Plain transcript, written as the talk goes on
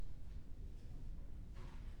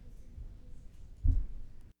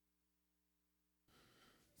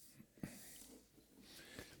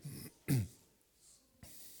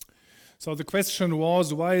So the question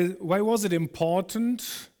was, why was it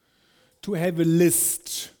important to have a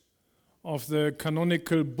list of the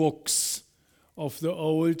canonical books of the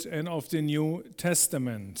Old and of the New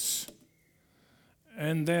Testament?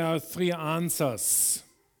 And there are three answers.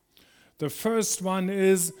 The first one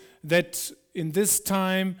is that in this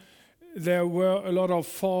time there were a lot of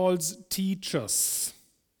false teachers.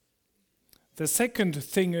 The second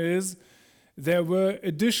thing is there were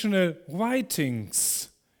additional writings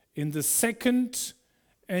in the second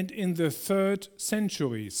and in the third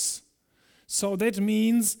centuries. So that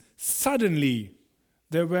means suddenly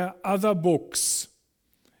there were other books.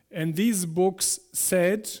 And these books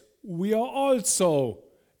said, we are also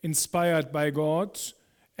inspired by God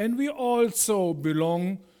and we also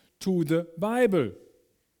belong to the Bible.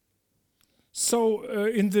 So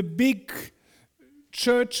in the big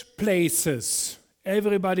church places,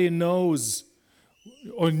 everybody knows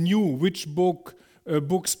or knew which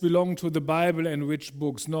books belong to the Bible and which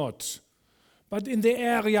books not. But in the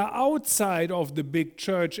area outside of the big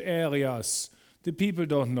church areas, the people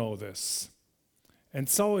don't know this. And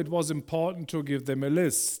so it was important to give them a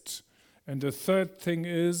list. And the third thing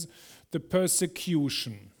is the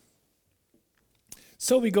persecution.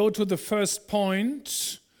 So we go to the first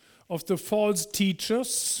point of the false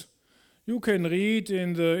teachers. You can read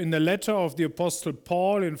in the letter of the Apostle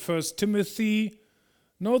Paul in 1 Timothy,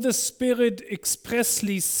 "Now the Spirit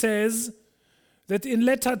expressly says that in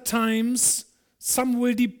latter times some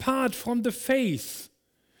will depart from the faith,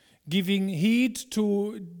 giving heed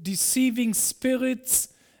to deceiving spirits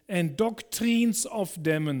and doctrines of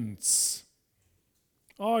demons."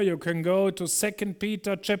 Or you can go to 2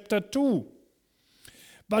 Peter chapter 2.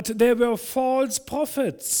 "But there were false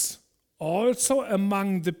prophets also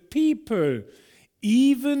among the people,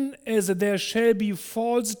 even as there shall be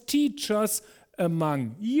false teachers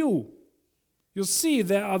among you." You see,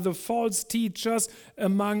 there are the false teachers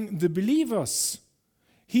among the believers.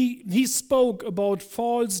 He spoke about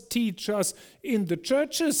false teachers in the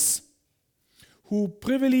churches, who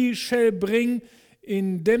privily shall bring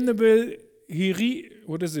in damnable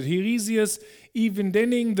heresies, even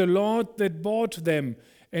denying the Lord that bought them,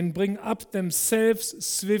 and bring up themselves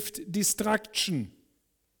swift destruction.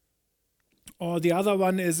 Or the other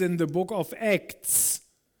one is in the book of Acts.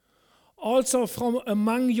 "Also from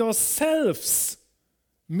among yourselves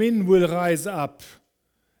men will rise up,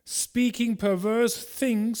 speaking perverse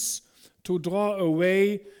things to draw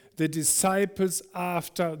away the disciples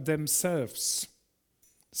after themselves."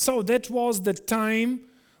 So that was the time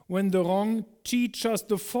when the wrong teachers,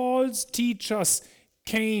 the false teachers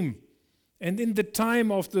came. And in the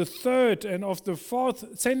time of the 3rd and of the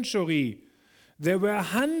 4th century, there were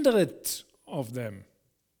hundreds of them.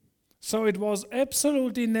 So it was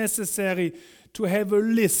absolutely necessary to have a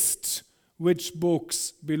list which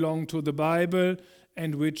books belong to the Bible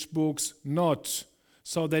and which books not,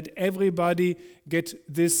 so that everybody get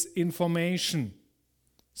this information.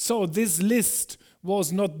 So this list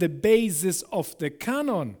was not the basis of the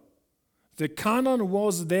canon. The canon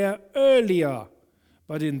was there earlier,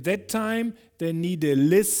 but in that time they need a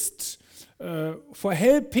list for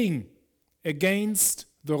helping against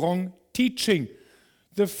the wrong teaching.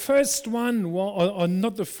 The first one, or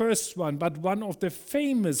not the first one, but one of the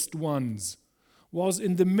famous ones, was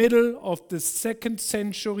in the middle of the 2nd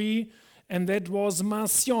century, and that was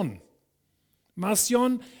Marcion.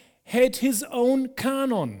 Marcion had his own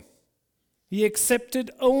canon. He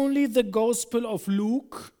accepted only the Gospel of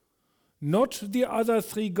Luke, not the other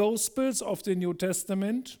 3 Gospels of the New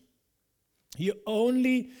Testament. He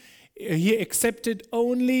accepted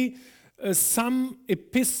only some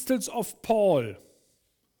epistles of Paul.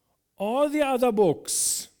 All the other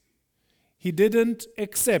books he didn't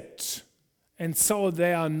accept, and so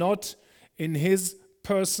they are not in his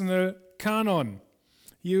personal canon.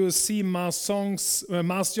 You see Marcion's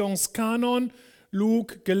canon: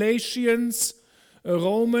 Luke, Galatians,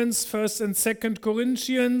 Romans, 1st and 2nd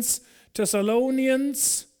Corinthians,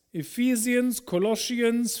 Thessalonians, Ephesians,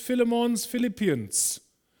 Colossians, Philemons, Philippians.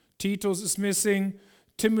 Titus is missing,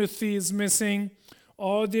 Timothy is missing,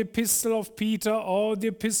 all the epistle of Peter, all the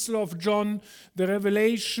epistle of John, the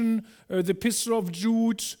Revelation, the epistle of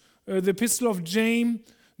Jude, the epistle of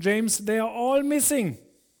James, they are all missing.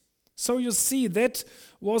 So you see, that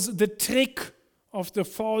was the trick of the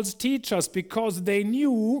false teachers, because they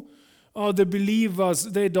knew, the believers,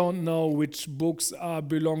 they don't know which books are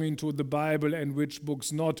belonging to the Bible and which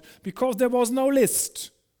books not, because there was no list.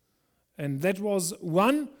 And that was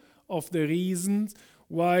one of the reasons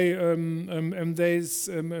why they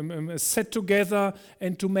sat together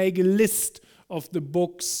and to make a list of the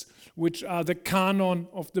books which are the canon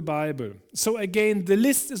of the Bible. So again, the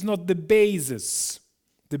list is not the basis.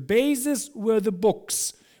 The basis were the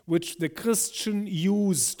books which the Christian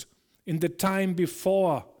used in the time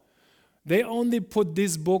before. They only put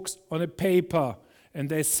these books on a paper and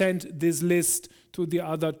they sent this list to the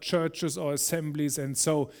other churches or assemblies, and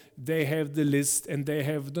so they have the list and they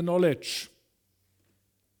have the knowledge.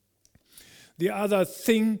 The other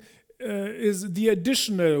thing is the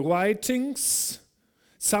additional writings,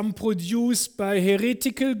 some produced by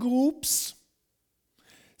heretical groups,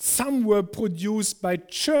 some were produced by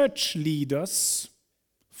church leaders,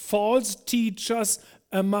 false teachers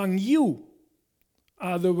among you,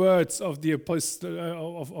 are the words of the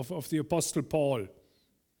Apostle Paul.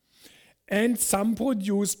 And some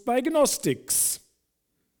produced by Gnostics.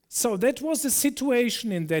 So that was the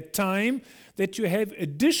situation in that time, that you have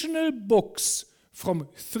additional books from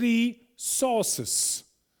 3 sources.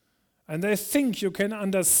 And I think you can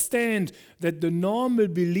understand that the normal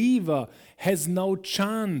believer has no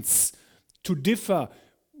chance to differ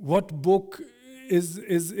what book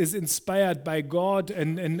is inspired by God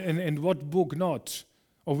and what book not,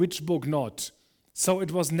 or which book not. So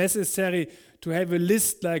it was necessary to have a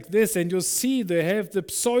list like this, and you see they have the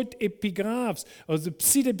pseudepigraphs or the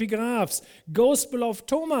pseudepigraphs, Gospel of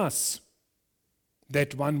Thomas.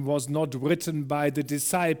 That one was not written by the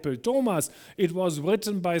disciple Thomas, it was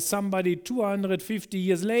written by somebody 250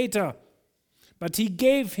 years later. But he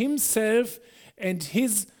gave himself and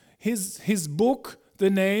his book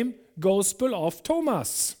the name Gospel of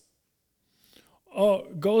Thomas, or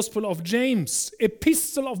Gospel of James,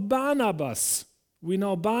 Epistle of Barnabas. We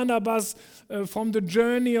know Barnabas from the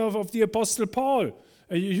journey of the Apostle Paul.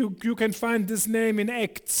 You can find this name in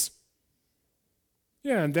Acts.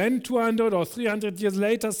 Yeah, and then 200 or 300 years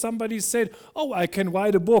later, somebody said, oh, I can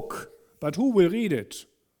write a book, but who will read it?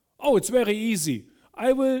 Oh, it's very easy.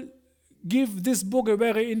 I will give this book a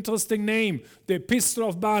very interesting name, the Epistle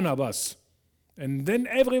of Barnabas. And then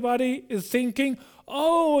everybody is thinking,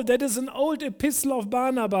 oh, that is an old Epistle of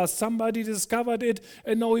Barnabas. Somebody discovered it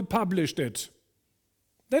and now he published it.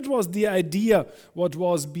 That was the idea, what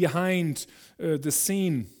was behind the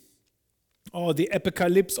scene. Or the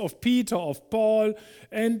Apocalypse of Peter, of Paul,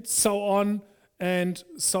 and so on and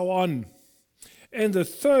so on. And the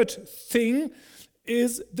third thing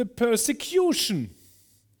is the persecution.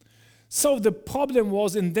 So the problem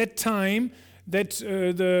was in that time that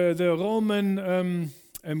the Roman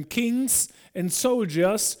kings and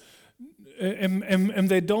soldiers, and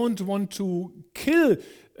they don't want to kill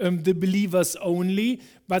the believers only,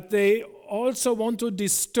 but they also want to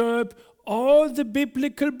disturb all the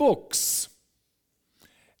biblical books.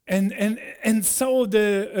 And so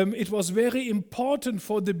it was very important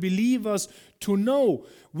for the believers to know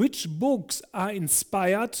which books are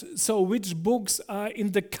inspired, so which books are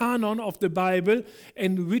in the canon of the Bible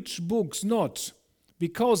and which books not,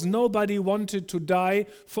 because nobody wanted to die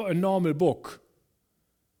for a normal book.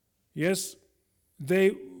 Yes,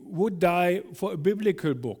 they would die for a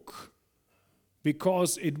biblical book,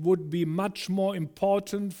 because it would be much more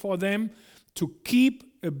important for them to keep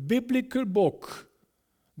a biblical book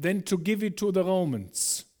than to give it to the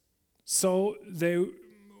Romans. So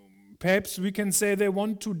perhaps we can say they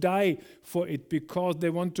want to die for it because they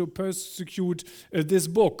want to persecute this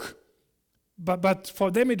book. But for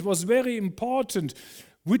them it was very important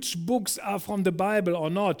which books are from the Bible or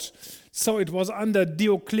not. So it was under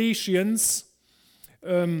Diocletian's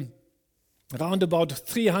around about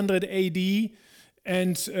 300 AD,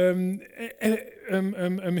 and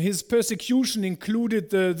his persecution included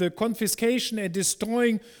the confiscation and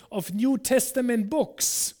destroying of New Testament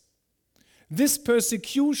books. This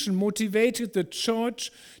persecution motivated the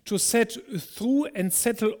church to set through and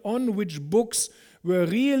settle on which books were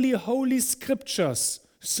really Holy Scripture,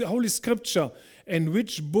 and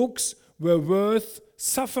which books were worth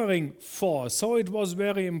suffering for. So it was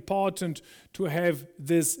very important to have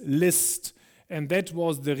this list. And that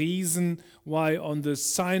was the reason why on the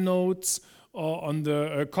synods or on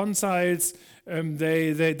the conciles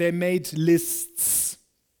they made lists.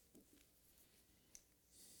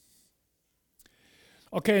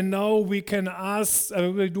 Okay, now we can ask,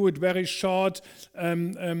 we'll do it very short,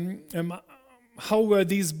 how were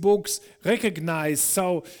these books recognized?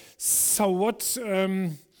 So what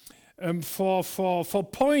for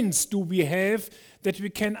points do we have that we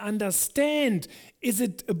can understand, is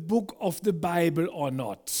it a book of the Bible or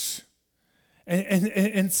not?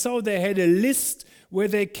 And so they had a list where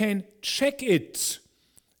they can check it.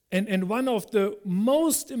 And one of the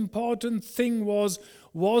most important thing was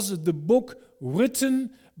the book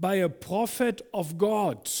written by a prophet of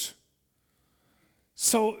God.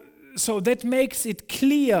 So So that makes it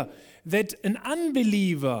clear that an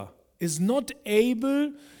unbeliever is not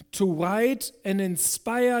able to write an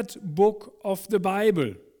inspired book of the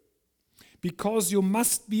Bible, because you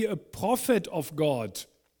must be a prophet of God.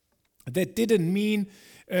 That didn't mean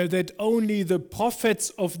that only the prophets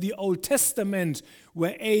of the Old Testament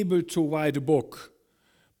were able to write a book.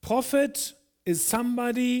 Prophet is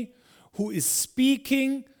somebody who is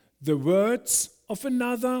speaking the words of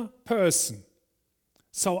another person.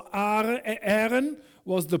 So Aaron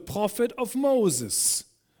was the prophet of Moses,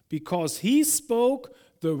 because he spoke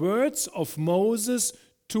the words of Moses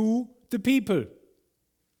to the people.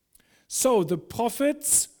 So the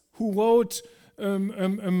prophets who wrote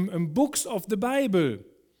books of the Bible,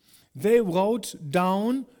 they wrote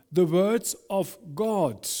down the words of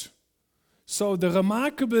God. So the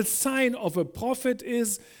remarkable sign of a prophet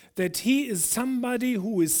is that he is somebody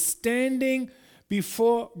who is standing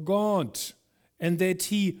before God, and that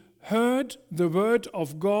he heard the word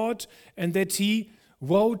of God, and that he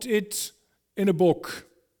wrote it in a book,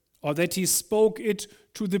 or that he spoke it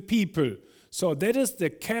to the people. So that is the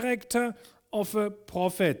character of a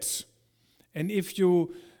prophet. And if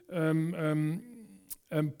you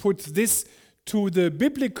put this to the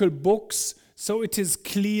biblical books, so it is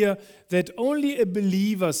clear that only a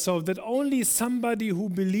believer, so that only somebody who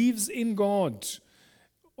believes in God,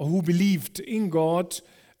 or who believed in God,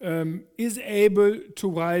 is able to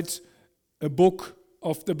write a book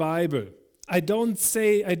of the Bible. I don't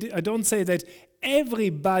say that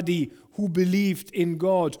everybody who believed in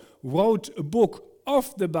God wrote a book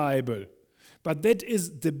of the Bible, but that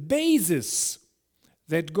is the basis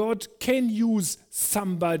that God can use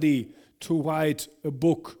somebody to write a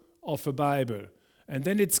book of a Bible. And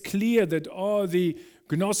then it's clear that all the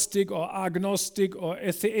Gnostic or agnostic or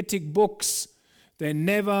atheistic books, they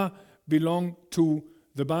never belong to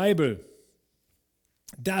the Bible.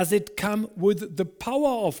 Does it come with the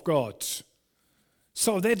power of God?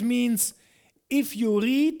 So that means if you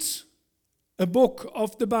read a book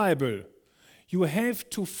of the Bible, you have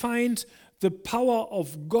to find the power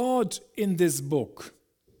of God in this book.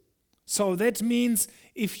 So that means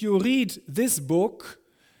if you read this book,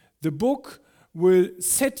 the book will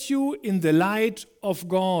set you in the light of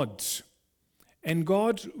God. And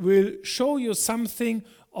God will show you something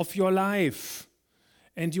of your life.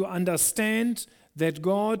 And you understand that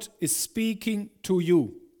God is speaking to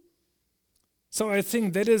you. So I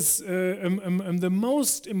think that is the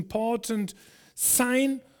most important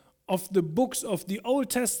sign of the books of the Old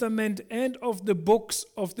Testament and of the books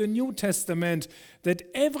of the New Testament, that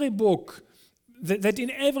every book, that in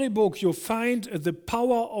every book you find the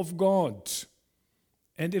power of God.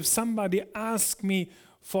 And if somebody asks me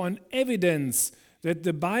for an evidence that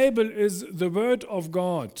the Bible is the Word of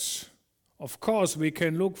God, of course we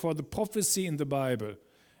can look for the prophecy in the Bible,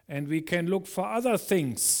 and we can look for other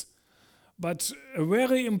things. But a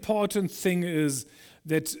very important thing is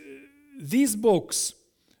that these books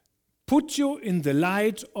put you in the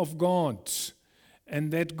light of God,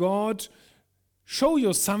 and that God show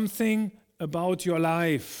you something about your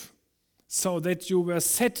life, so that you were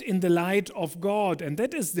set in the light of God. And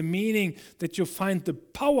that is the meaning, that you find the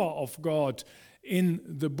power of God in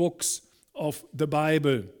the books of the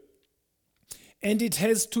Bible. And it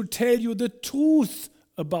has to tell you the truth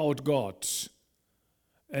about God,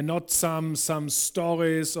 and not some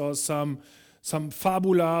stories or some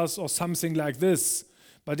fabulas or something like this.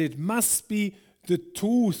 But it must be the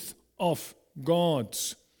truth of God.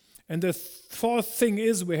 And the fourth thing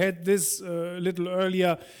is, we had this a little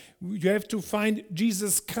earlier, you have to find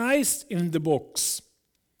Jesus Christ in the books.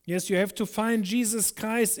 Yes, you have to find Jesus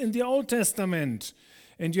Christ in the Old Testament.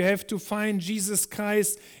 And you have to find Jesus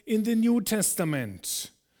Christ in the New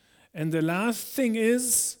Testament. And the last thing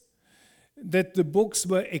is that the books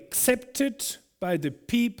were accepted by the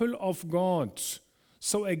people of God.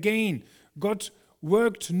 So again, God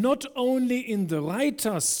worked not only in the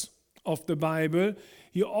writers of the Bible,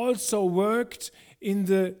 he also worked in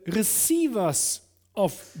the receivers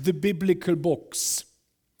of the biblical books.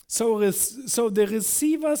 So the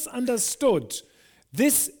receivers understood,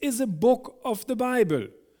 this is a book of the Bible,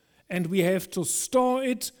 and we have to store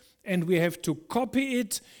it, and we have to copy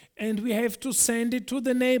it, and we have to send it to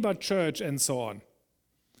the neighbor church, and so on.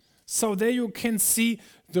 So there you can see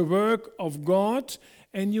the work of God,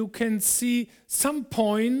 and you can see some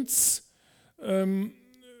points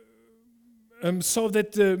so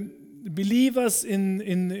that the believers in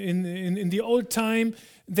the old time,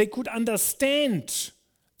 they could understand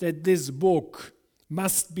that this book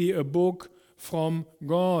must be a book from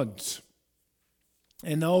God.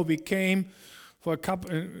 And now we came for a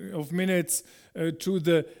couple of minutes to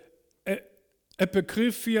the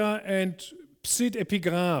Apocrypha and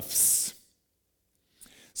pseudepigraphs.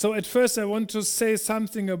 So at first I want to say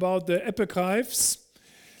something about the apocryphs.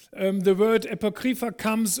 The word apocrypha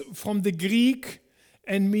comes from the Greek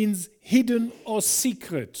and means hidden or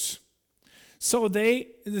secret. So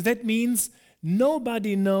that means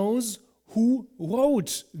nobody knows who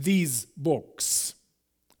wrote these books.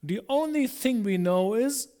 The only thing we know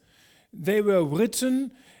is they were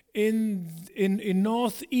written in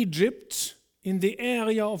North Egypt, in the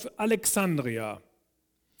area of Alexandria.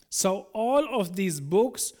 So all of these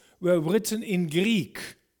books were written in Greek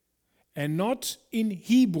and not in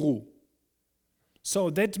Hebrew.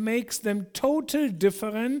 So that makes them totally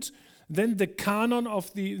different than the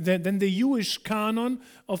Jewish canon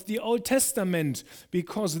of the Old Testament,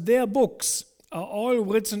 because their books are all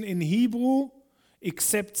written in Hebrew,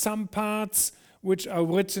 except some parts which are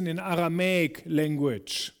written in Aramaic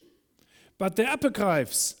language. But the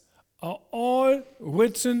apocryphs are all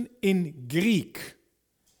written in Greek,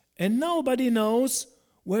 and nobody knows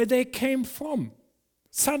where they came from.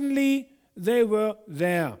 Suddenly they were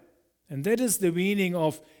there, and that is the meaning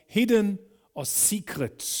of hidden or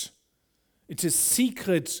secret. It is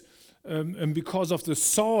secret because of the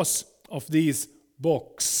source of these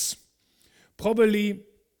books. Probably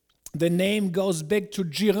the name goes back to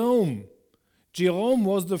Jerome. Jerome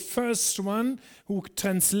was the first one who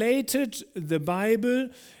translated the Bible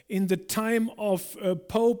in the time of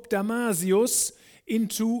Pope Damasus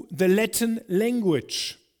into the Latin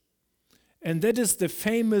language. And that is the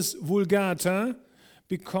famous Vulgata,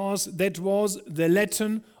 because that was the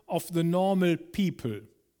Latin of the normal people.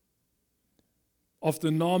 Of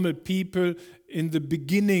the normal people in the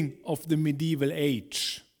beginning of the medieval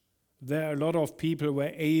age. There are a lot of people who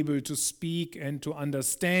were able to speak and to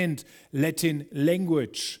understand Latin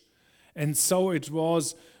language. And so it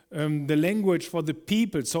was the language for the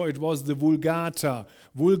people. So it was the Vulgata.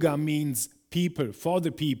 Vulga means people, for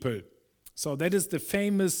the people. So that is the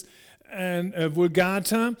famous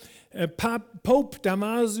Vulgata. Pope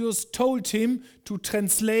Damasus told him to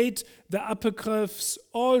translate the apocryphs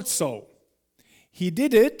also. He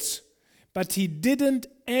did it, but he didn't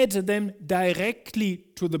add them directly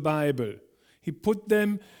to the Bible. He put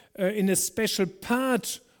them in a special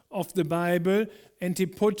part of the Bible, and he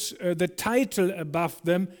put the title above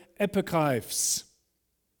them, apocryphs,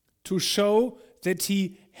 to show that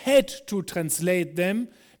he had to translate them,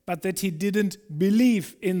 but that he didn't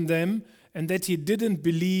believe in them, and that he didn't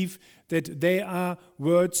believe that they are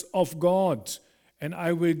words of God. And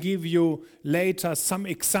I will give you later some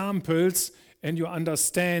examples, and you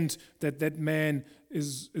understand that that man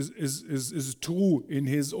is true in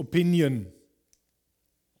his opinion.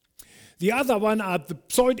 The other one are the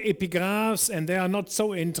pseudepigraphs, and they are not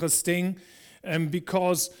so interesting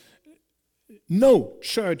because no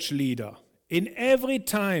church leader in every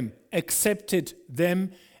time accepted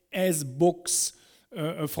them as books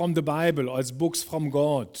from the Bible, or as books from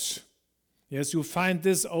God. Yes, you find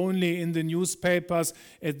this only in the newspapers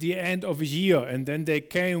at the end of a year, and then they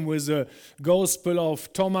came with a Gospel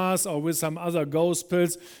of Thomas or with some other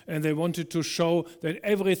Gospels, and they wanted to show that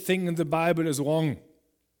everything in the Bible is wrong.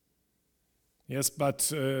 Yes,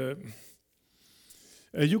 but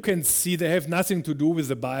you can see they have nothing to do with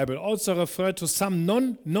the Bible. Also refer to some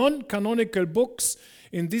non-canonical books.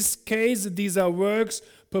 In this case, these are works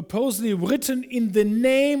purposely written in the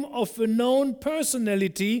name of a known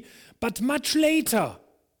personality, but much later,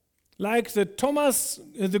 like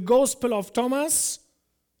the Gospel of Thomas,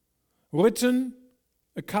 written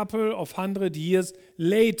a couple of 100 years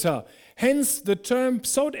later. Hence the term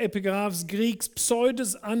pseudepigraphs, Greek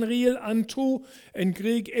pseudos, unreal, untrue, and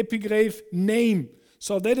Greek epigraph, name.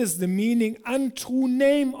 So that is the meaning, untrue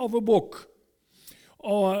name of a book,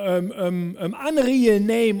 or unreal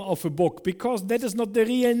name of a book, because that is not the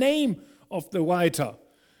real name of the writer.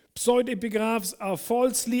 Pseudepigraphs are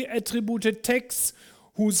falsely attributed texts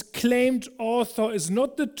whose claimed author is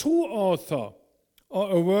not the true author,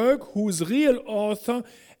 or a work whose real author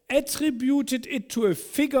attributed it to a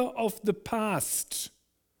figure of the past.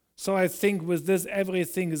 So I think with this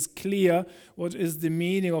everything is clear what is the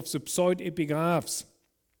meaning of the pseudepigraphs.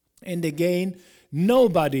 And again,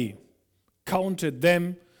 nobody counted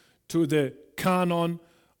them to the canon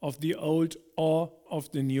of the Old or of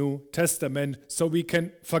the New Testament, so we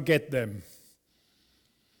can forget them.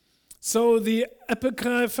 So the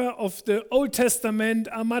apocrypha of the Old Testament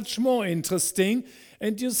are much more interesting,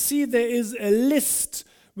 and you see there is a list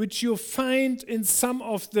which you find in some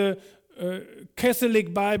of the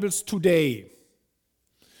Catholic Bibles today.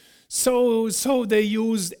 So they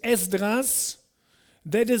used Esdras.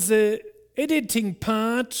 That is the editing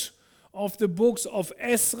part of the books of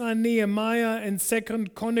Ezra, Nehemiah, and 2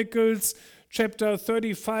 Chronicles, chapter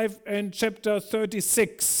 35 and chapter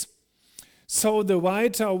 36. So the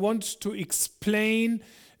writer wants to explain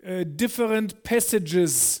different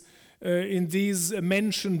passages in these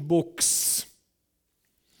mentioned books.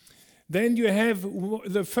 Then you have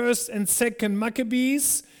the 1st and 2nd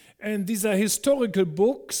Maccabees, and these are historical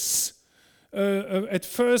books. At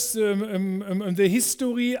first, the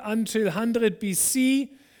history until 100 BC,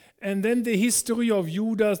 and then the history of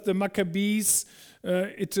Judah, the Maccabees.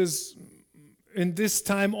 It is in this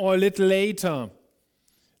time or a little later.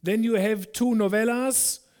 Then you have 2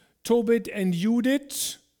 novellas, Tobit and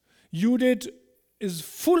Judith. Judith is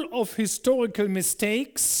full of historical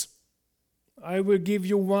mistakes. I will give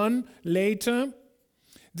you one later.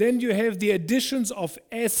 Then you have the additions of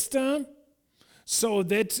Esther. So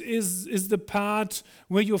that is the part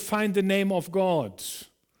where you find the name of God.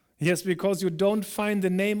 Yes, because you don't find the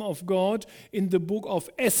name of God in the book of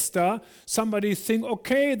Esther. Somebody think,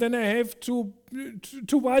 okay, then I have to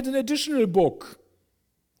write an additional book.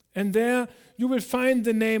 And there you will find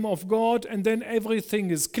the name of God, and then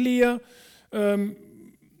everything is clear.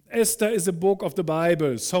 Esther is a book of the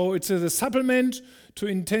Bible, so it's a supplement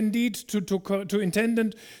intended to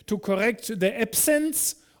correct the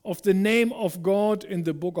absence of the name of God in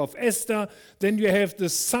the book of Esther. Then you have the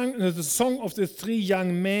Song of the 3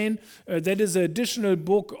 Young Men. That is an additional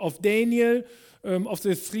book of Daniel, of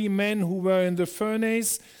the 3 men who were in the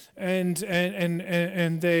furnace, and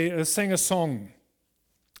they sang a song.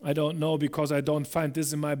 I don't know because I don't find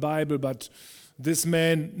this in my Bible, but this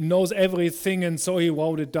man knows everything, and so he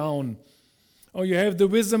wrote it down. Oh, you have the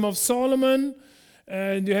Wisdom of Solomon,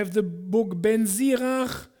 and you have the book Ben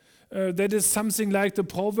Sirach. That is something like the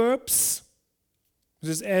Proverbs. This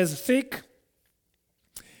is as thick.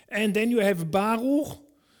 And then you have Baruch,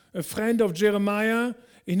 a friend of Jeremiah,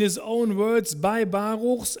 in his own words, by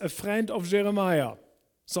Baruch's, a friend of Jeremiah.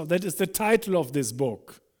 So that is the title of this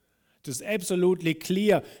book. It is absolutely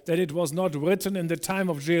clear that it was not written in the time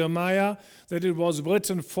of Jeremiah, that it was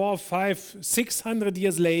written 400, 500, 600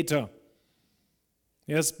 years later.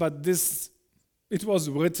 Yes, but it was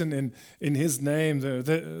written in his name.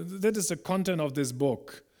 That is the content of this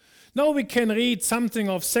book. Now we can read something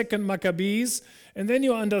of 2nd Maccabees, and then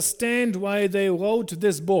you understand why they wrote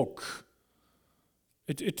this book.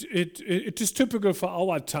 It is typical for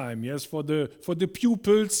our time, yes, for the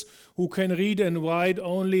pupils who can read and write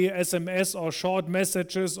only SMS or short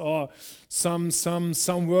messages or some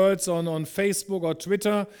words on Facebook or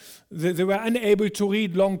Twitter. They were unable to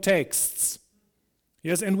read long texts.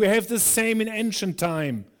 Yes, and we have the same in ancient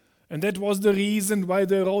time. And that was the reason why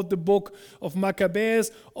they wrote the book of Maccabees,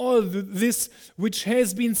 all this which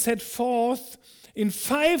has been set forth in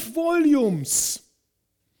 5 volumes.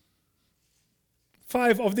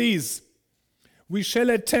 5 of these we shall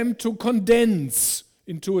attempt to condense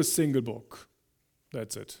into a single book.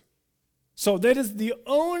 That's it. So that is the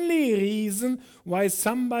only reason why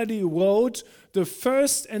somebody wrote the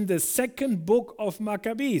 1st and the 2nd book of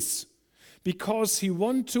Maccabees. Because he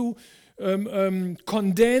wants to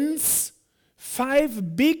condense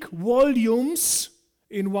 5 big volumes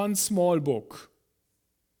in one small book.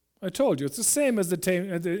 I told you, it's the same as the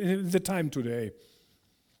time today.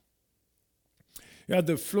 Yeah,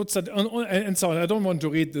 the floods and so on. I don't want to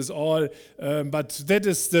read this all, but that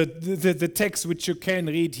is the text which you can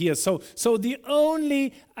read here. So the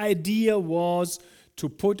only idea was to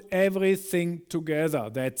put everything together.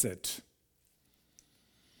 That's it.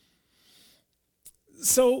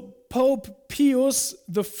 So Pope Pius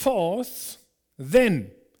IV, then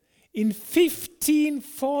in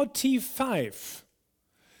 1545,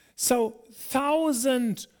 so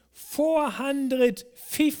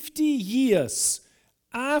 1450 years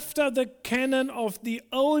after the canon of the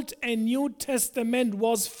Old and New Testament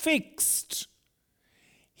was fixed,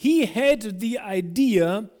 he had the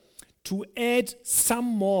idea to add some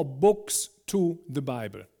more books to the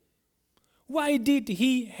Bible. Why did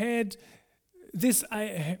he have this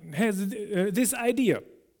idea?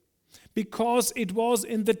 Because it was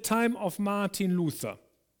in the time of Martin Luther.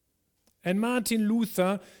 And Martin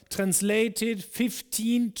Luther translated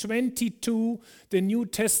 1522 the New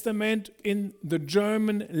Testament in the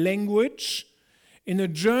German language, in a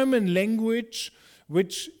German language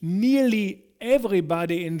which nearly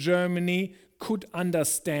everybody in Germany could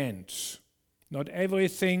understand. Not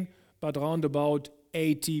everything, but around about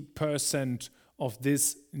 80% of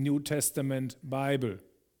this New Testament Bible.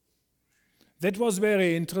 That was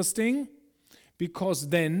very interesting because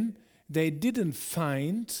then they didn't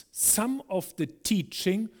find some of the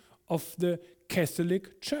teaching of the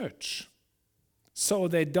Catholic Church. So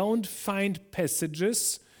they don't find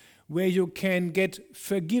passages where you can get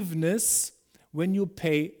forgiveness when you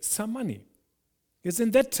pay some money. Yes,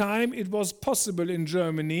 in that time it was possible in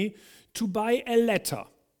Germany to buy a letter.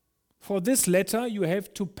 For this letter you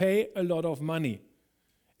have to pay a lot of money.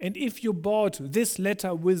 And if you bought this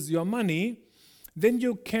letter with your money, then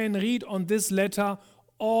you can read on this letter,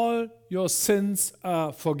 all your sins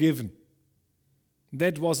are forgiven.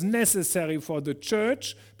 That was necessary for the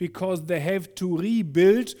church because they have to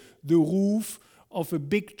rebuild the roof of a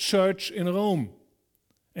big church in Rome.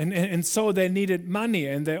 And so they needed money,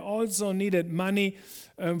 and they also needed money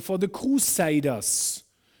for the crusaders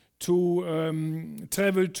to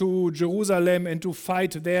travel to Jerusalem and to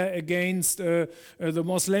fight there against the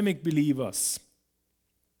Moslemic believers.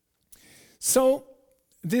 So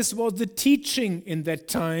this was the teaching in that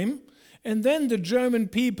time. And then the German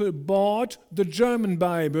people bought the German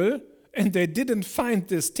Bible, and they didn't find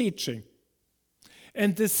this teaching.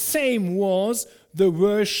 And the same was the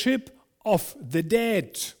worship of the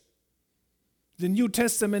dead. The New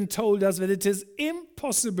Testament told us that it is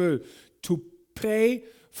impossible to pray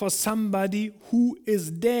for somebody who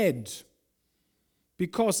is dead.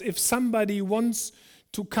 Because if somebody wants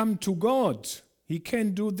to come to God, he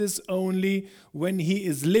can do this only when he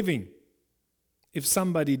is living. If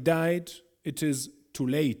somebody died, it is too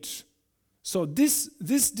late. So this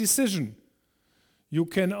decision you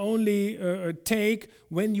can only take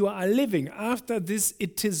when you are living. After this,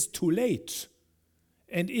 it is too late.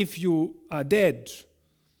 And if you are dead,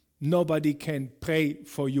 nobody can pray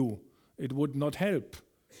for you. It would not help.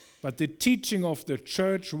 But the teaching of the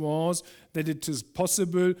church was that it is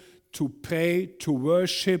possible to pray, to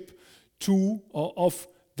worship to or of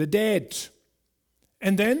the dead.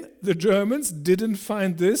 And then the Germans didn't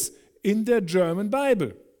find this in their German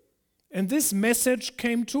Bible. And this message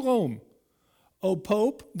came to Rome. Oh,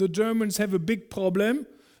 Pope, the Germans have a big problem.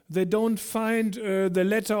 They don't find the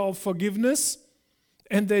letter of forgiveness,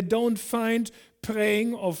 and they don't find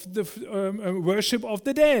praying of the worship of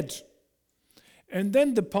the dead. And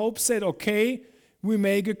then the Pope said, okay, we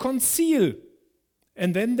make a concile.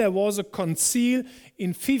 And then there was a concile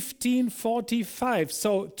in 1545,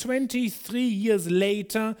 so 23 years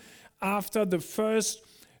later, after the first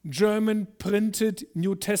German printed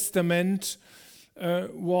New Testament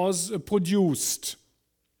was produced.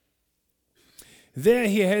 There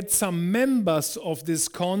he had some members of this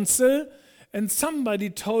council, and somebody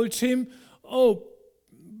told him, oh,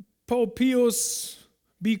 Pope Pius,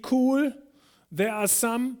 be cool, there are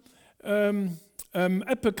some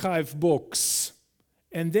apocryph books.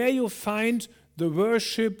 And there you find the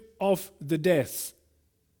worship of the dead.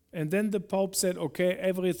 And then the Pope said, okay,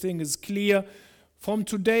 everything is clear. From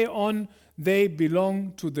today on, they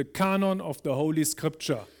belong to the canon of the Holy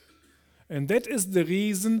Scripture. And that is the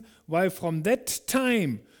reason why from that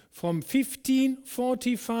time, from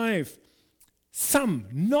 1545, some,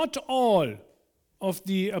 not all, of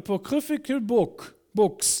the apocryphal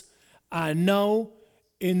books are now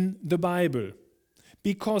in the Bible.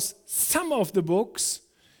 Because some of the books,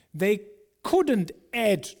 they couldn't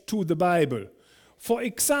add to the Bible. For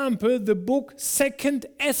example, the book 2nd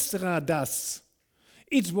Esdras.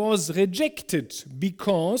 It was rejected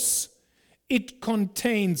because it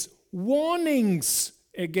contains warnings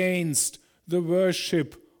against the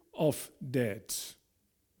worship of dead.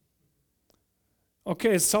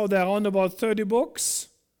 Okay, so there are about 30 books,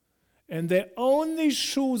 and they only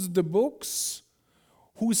choose the books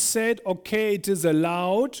who said, okay, it is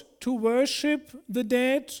allowed to worship the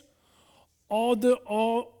dead,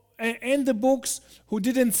 and the books who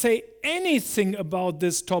didn't say anything about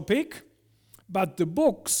this topic, but the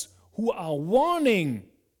books who are warning,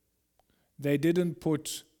 they didn't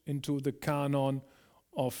put into the canon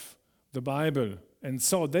of the Bible. And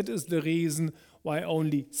so that is the reason why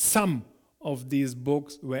only some of these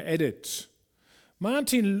books were added.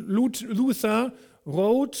 Martin Luther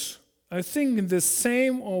wrote, I think in the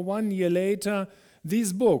same or 1 year later,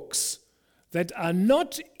 these books that are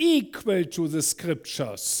not equal to the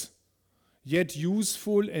scriptures, yet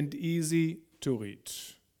useful and easy to read.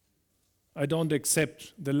 I don't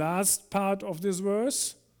accept the last part of this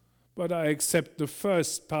verse, but I accept the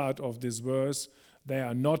first part of this verse. They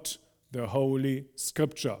are not the Holy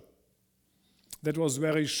Scripture. That was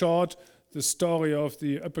very short, the story of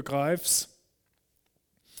the apocryphs.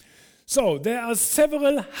 So there are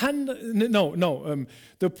several hundred.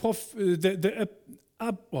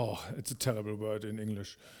 It's a terrible word in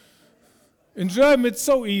English. In German, it's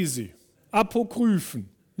so easy. Apokryphen.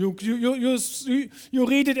 You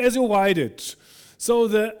read it as you write it. So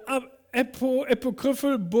the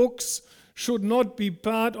apocryphal books should not be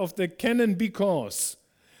part of the canon because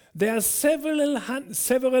there are several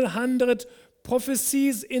hundred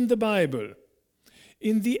prophecies in the Bible.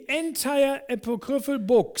 In the entire apocryphal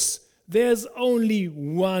books, there's only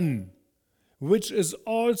one, which is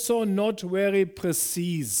also not very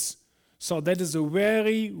precise. So that is a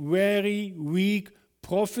very, very weak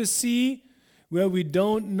prophecy where we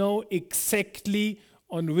don't know exactly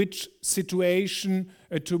on which situation,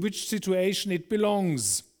 to which situation it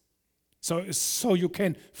belongs. So you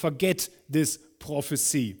can forget this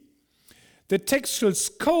prophecy. The textual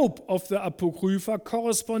scope of the Apocrypha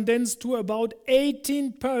corresponds to about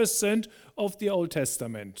 18% of the Old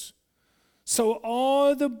Testament. So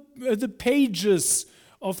all the pages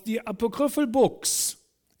of the apocryphal books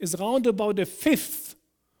is round about a fifth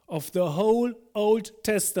of the whole Old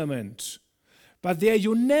Testament. But there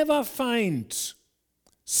you never find,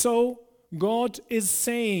 so God is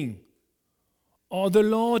saying, or the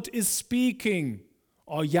Lord is speaking,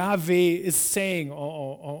 or Yahweh is saying,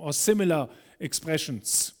 or similar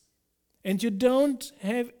expressions. And you don't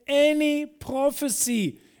have any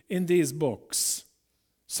prophecy in these books.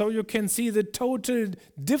 So you can see the total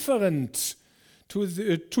difference to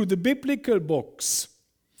the biblical books.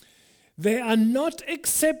 They are not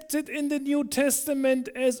accepted in the New Testament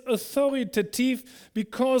as authoritative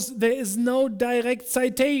because there is no direct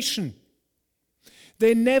citation.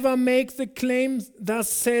 They never make the claim, thus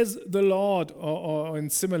says the Lord, or in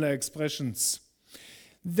similar expressions.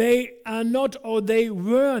 They are not, or they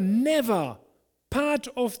were never part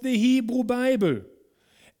of the Hebrew Bible.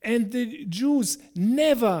 And the Jews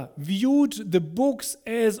never viewed the books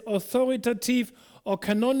as authoritative or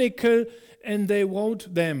canonical, and they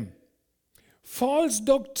wrote them. False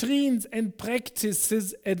doctrines and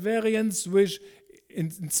practices at variance with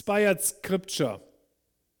inspired scripture.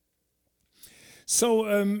 So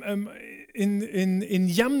in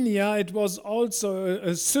Yamnia it was also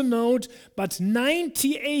a synod, but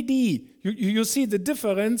 90 AD, you see the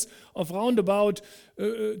difference of around about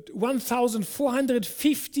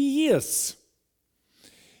 1,450 years.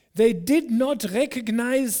 They did not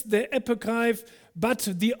recognize the Apocrypha, but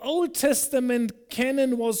the Old Testament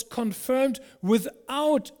canon was confirmed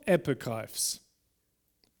without Apocryphs.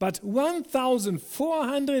 But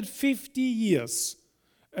 1,450 years,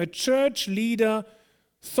 a church leader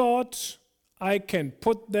thought, I can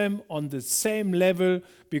put them on the same level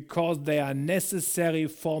because they are necessary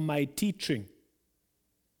for my teaching.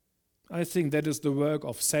 I think that is the work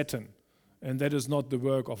of Satan, and that is not the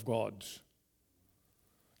work of God.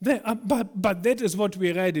 But that is what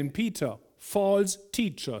we read in Peter. False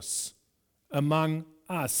teachers among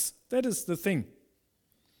us. That is the thing.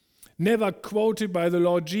 Never quoted by the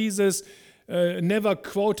Lord Jesus, never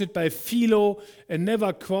quoted by Philo, and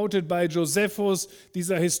never quoted by Josephus. These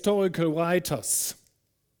are historical writers.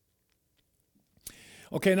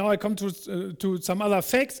 Okay, now I come to some other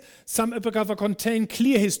facts. Some apocrypha contain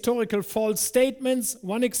clear historical false statements.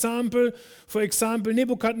 One example, for example,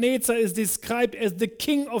 Nebuchadnezzar is described as the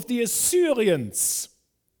king of the Assyrians.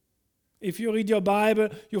 If you read your Bible,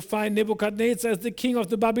 you find Nebuchadnezzar as the king of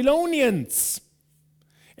the Babylonians.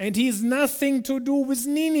 And he has nothing to do with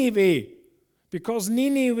Nineveh, because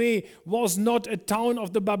Nineveh was not a town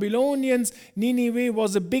of the Babylonians. Nineveh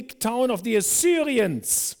was a big town of the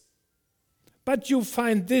Assyrians. But you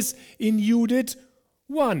find this in Judith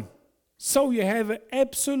 1. So you have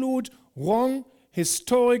absolute wrong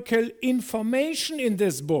historical information in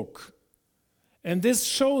this book. And this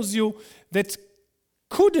shows you that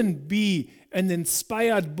couldn't be an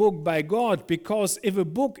inspired book by God, because if a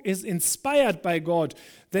book is inspired by God,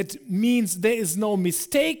 that means there is no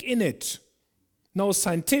mistake in it. No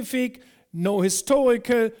scientific, no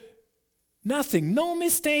historical, nothing, no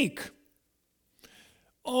mistake.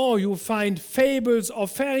 Or you find fables or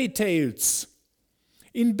fairy tales.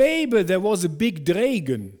 In Babel there was a big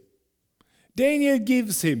dragon. Daniel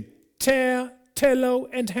gives him tear, tallow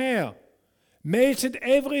and hair, melted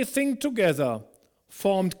everything together,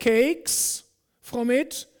 formed cakes from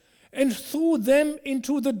it, and threw them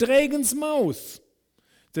into the dragon's mouth.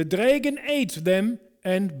 The dragon ate them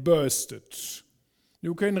and bursted.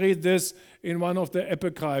 You can read this in one of the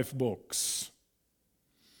Apocryph books.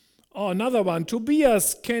 Or another one,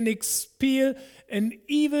 Tobias can expel an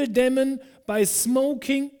evil demon by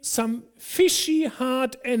smoking some fishy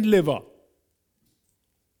heart and liver.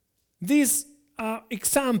 These are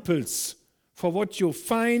examples for what you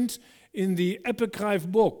find in the Apocryph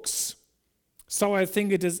books. So I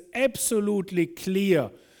think it is absolutely clear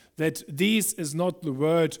that this is not the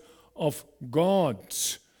word of God,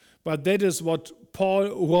 but that is what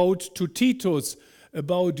Paul wrote to Titus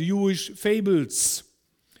about Jewish fables,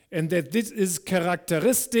 and that this is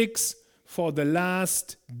characteristics for the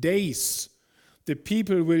last days. the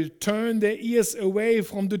people will turn their ears away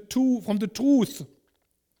from the truth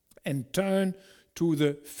and turn to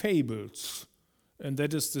the fables. And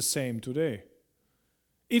that is the same today.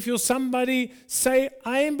 If you somebody say,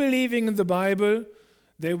 I am believing in the Bible,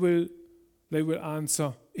 they will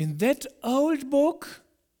answer, in that old book?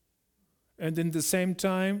 And in the same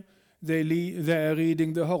time, they are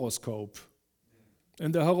reading the horoscope.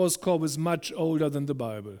 And the horoscope is much older than the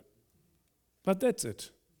Bible. But that's it.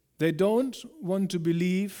 They don't want to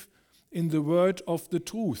believe in the word of the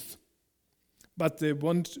truth, but they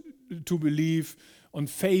want to believe on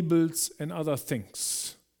fables and other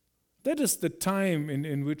things. That is the time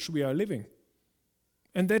in which we are living.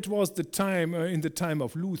 And that was the time in the time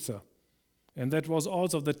of Luther. And that was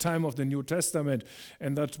also the time of the New Testament.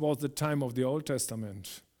 And that was the time of the Old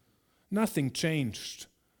Testament. Nothing changed.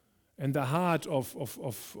 And the heart of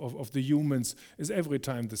the humans is every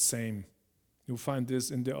time the same. You find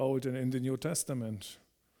this in the Old and in the New Testament.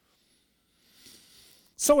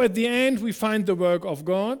 So at the end we find the work of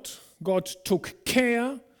God. God took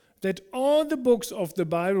care that all the books of the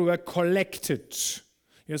Bible were collected.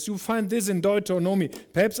 Yes, you find this in Deuteronomy.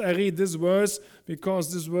 Perhaps I read this verse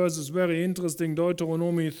because this verse is very interesting.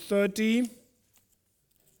 Deuteronomy 30.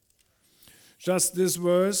 Just this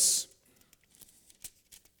verse.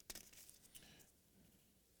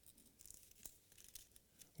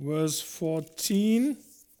 Verse 14.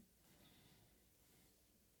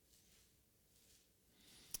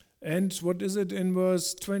 And what is it in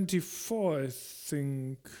verse 24, I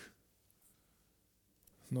think?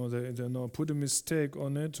 No, they put a mistake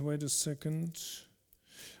on it. Wait a second.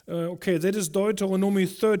 Okay, that is Deuteronomy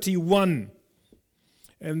 31.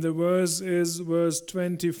 And the verse is verse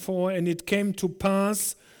 24. And it came to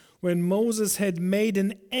pass, when Moses had made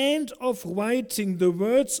an end of writing the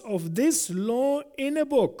words of this law in a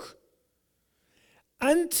book,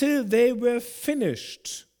 until they were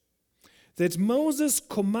finished, that Moses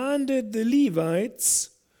commanded the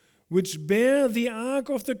Levites, which bear the ark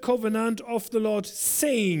of the covenant of the Lord,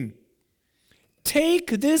 saying,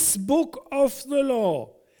 take this book of the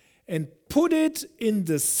law and put it in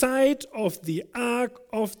the side of the ark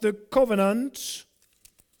of the covenant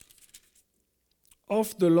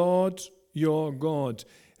of the Lord your God,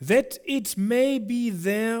 that it may be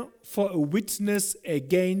there for a witness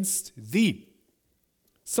against thee.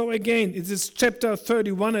 So again, it is chapter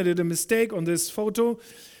 31. I did a mistake on this photo.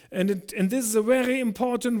 And this is a very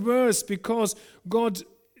important verse because God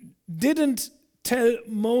didn't tell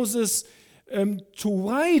Moses to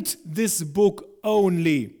write this book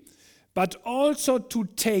only, but also to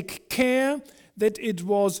take care that it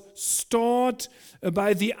was stored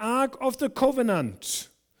by the Ark of the Covenant.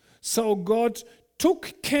 So God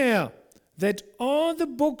took care that all the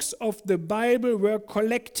books of the Bible were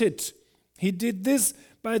collected. He did this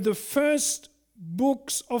by the first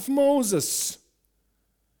books of Moses.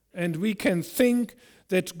 And we can think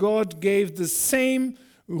that God gave the same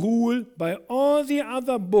rule by all the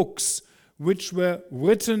other books which were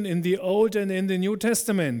written in the Old and in the New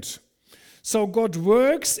Testament. So God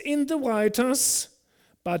works in the writers,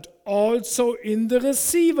 but also in the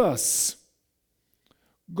receivers.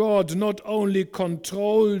 God not only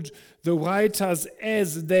controlled the writers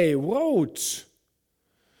as they wrote,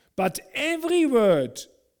 but every word,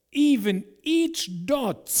 even each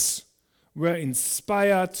dot, were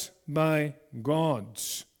inspired by God.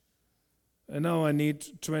 And now I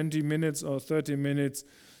need 20 minutes or 30 minutes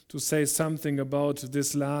to say something about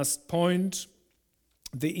this last point,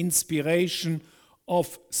 the inspiration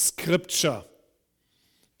of Scripture.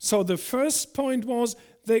 So the first point was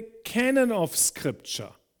the canon of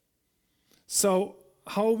Scripture. So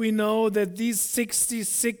how we know that these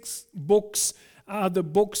 66 books are the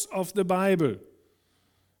books of the Bible?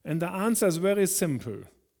 And the answer is very simple.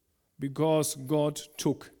 Because God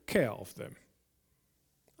took care of them.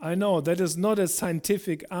 I know that is not a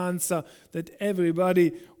scientific answer that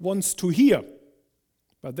everybody wants to hear,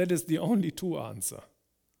 but that is the only true answer.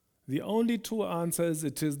 The only true answer is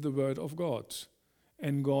it is the word of God,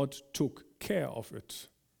 and God took care of it.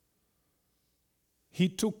 He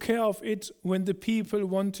took care of it when the people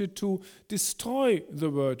wanted to destroy the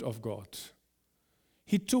word of God.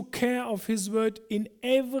 He took care of his word in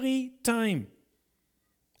every time.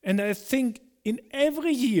 And I think in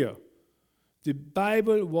every year, the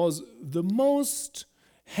Bible was the most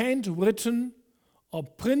handwritten or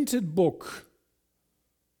printed book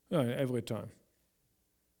every time.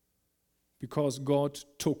 Because God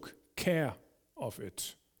took care of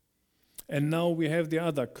it. And now we have the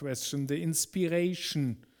other question, the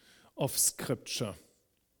inspiration of Scripture.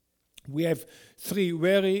 We have three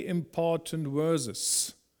very important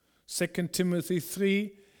verses. 2 Timothy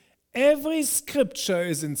 3, Every scripture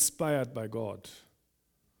is inspired by God.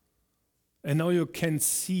 And now you can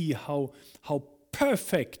see how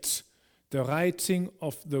perfect the writing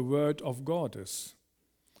of the Word of God is.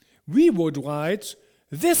 We would write,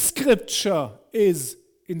 this scripture is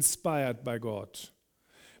inspired by God.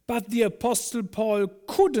 But the Apostle Paul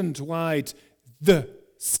couldn't write the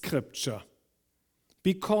scripture,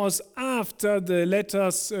 because after the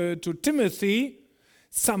letters to Timothy,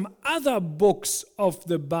 some other books of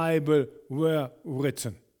the Bible were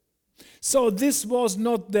written. So this was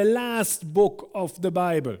not the last book of the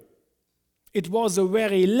Bible. It was a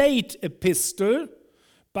very late epistle,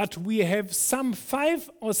 but we have some 5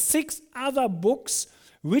 or 6 other books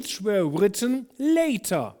which were written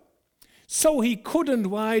later. So he couldn't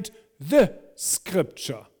write the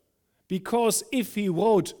scripture, because if he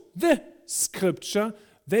wrote the scripture,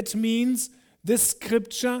 that means the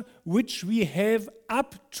scripture which we have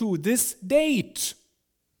up to this date.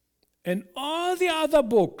 And all the other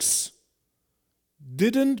books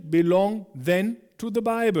didn't belong then to the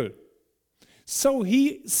Bible. So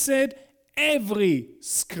he said every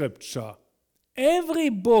scripture, every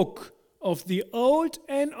book of the Old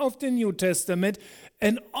and of the New Testament,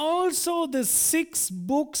 and also the 6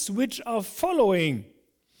 books which are following,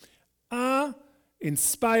 are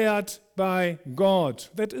inspired by God.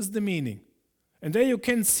 That is the meaning. And there you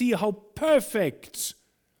can see how perfect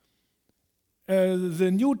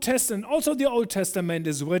the New Testament, also the Old Testament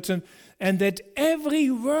is written, and that every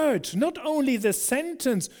word, not only the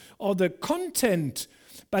sentence or the content,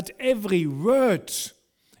 but every word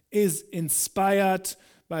is inspired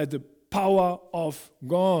by the power of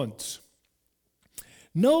God.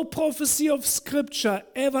 No prophecy of Scripture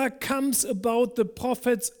ever comes about the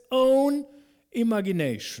prophet's own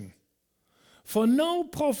imagination. For no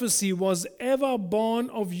prophecy was ever born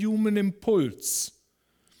of human impulse.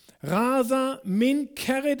 Rather, men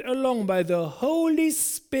carried along by the Holy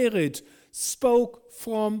Spirit spoke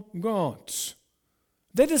from God.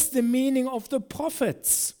 That is the meaning of the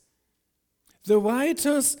prophets. The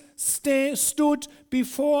writers stood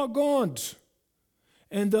before God,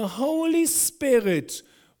 and the Holy Spirit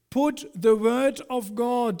put the word of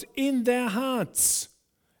God in their hearts,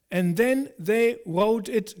 and then they wrote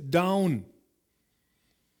it down.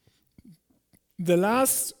 The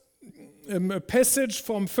last passage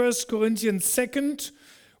from 1 Corinthians 2,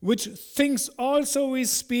 which thinks also we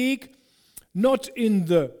speak not in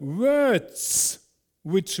the words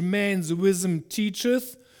which man's wisdom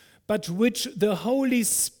teacheth, but which the Holy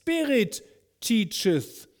Spirit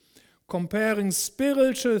teacheth, comparing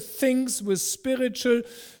spiritual things with spiritual.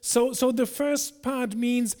 So the first part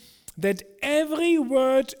means that every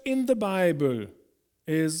word in the Bible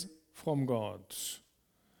is from God.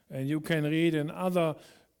 And you can read in other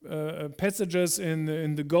passages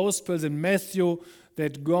in the Gospels, in Matthew,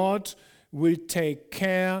 that God will take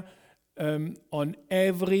care on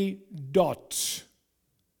every dot.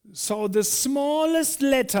 So the smallest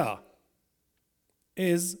letter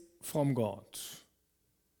is from God.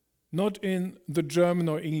 Not in the German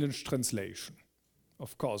or English translation.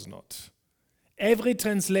 Of course not. Every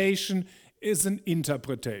translation is an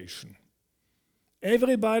interpretation.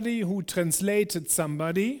 Everybody who translated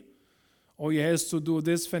somebody, or he has to do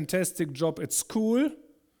this fantastic job at school,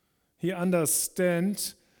 he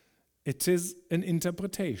understands it is an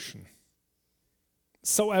interpretation.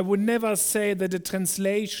 So I would never say that a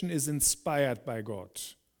translation is inspired by God.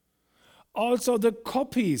 Also, the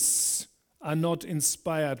copies are not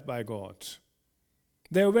inspired by God.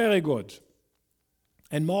 They're very good.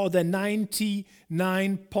 And more than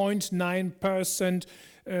 99.9%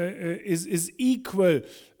 is equal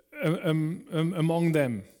among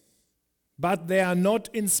them. But they are not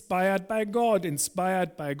inspired by God.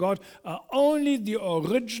 Inspired by God are only the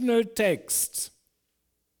original texts.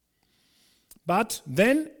 But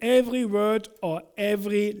then every word or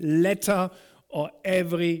every letter or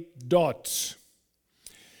every dot.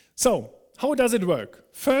 So, how does it work?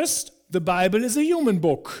 First, the Bible is a human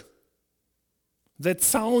book. That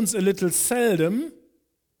sounds a little seldom,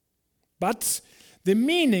 but the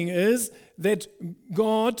meaning is that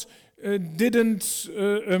God didn't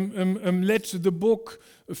let the book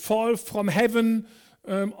fall from heaven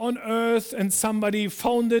on earth and somebody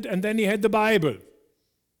found it and then he had the Bible.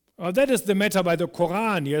 That is the matter by the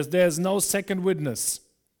Quran. Yes, there's no second witness.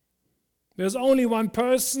 There's only one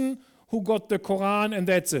person who got the Quran and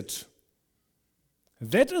that's it.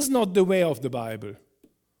 That is not the way of the Bible.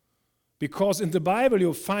 Because in the Bible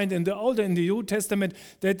you find in the Old and the New Testament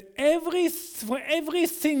that for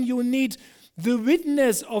everything you need the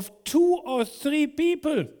witness of 2 or 3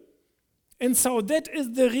 people. And so that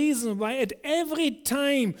is the reason why at every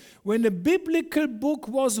time when a biblical book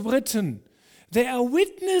was written, there are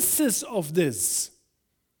witnesses of this.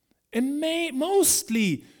 And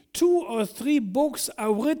mostly 2 or 3 books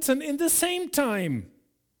are written in the same time.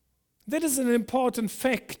 That is an important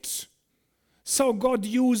fact. So God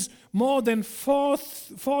used more than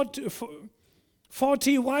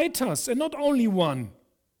 40 writers, and not only one,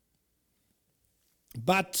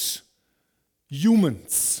 but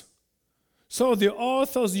humans. So the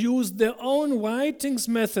authors used their own writings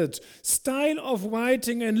method, style of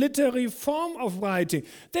writing and literary form of writing.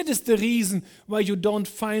 That is the reason why you don't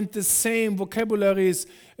find the same vocabularies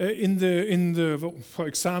for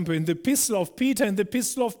example, in the Epistle of Peter and the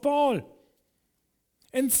Epistle of Paul.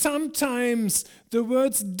 And sometimes the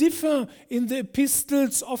words differ in the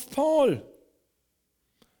epistles of Paul.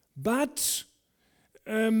 But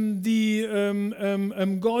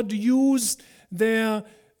God used their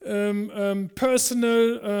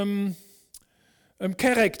personal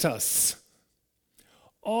characters.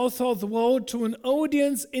 Authors wrote to an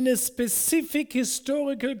audience in a specific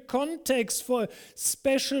historical context for a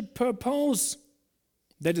special purpose.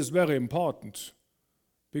 That is very important,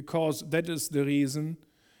 because that is the reason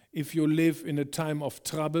if you live in a time of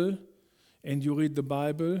trouble and you read the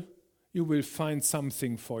Bible, you will find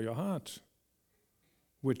something for your heart,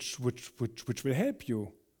 which will help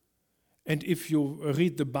you. And if you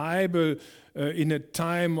read the Bible in a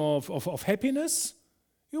time of happiness,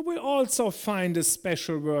 you will also find a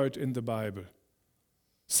special word in the Bible.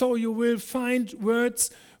 So you will find words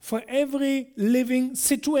for every living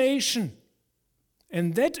situation.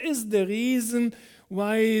 And that is the reason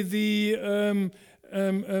why the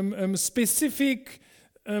specific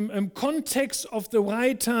context of the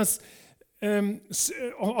writers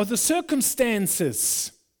or the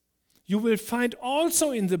circumstances you will find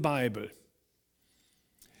also in the Bible.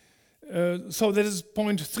 So that is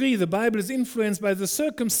point 3. The Bible is influenced by the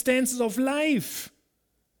circumstances of life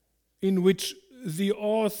in which the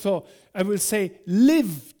author, I will say,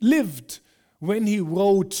 lived when he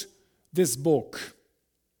wrote this book.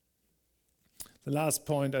 The last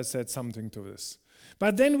point, I said something to this.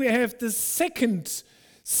 But then we have the second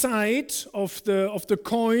side of the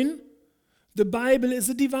coin. The Bible is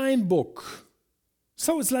a divine book.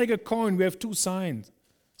 So it's like a coin. We have 2 sides.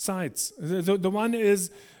 The one is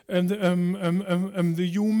the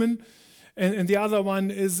human, and the other one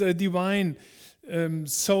is divine.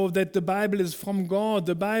 So that the Bible is from God.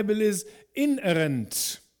 The Bible is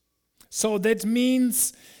inerrant. So that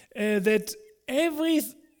means that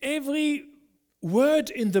every word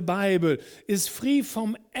in the Bible is free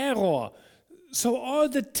from error. So all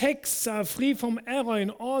the texts are free from error in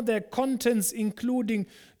all their contents, including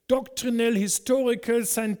doctrinal, historical,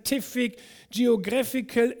 scientific,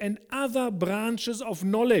 geographical, and other branches of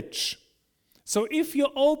knowledge. So if you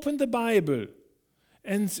open the Bible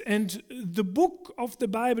and the book of the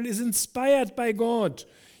Bible is inspired by God,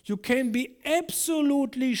 you can be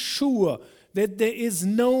absolutely sure that there is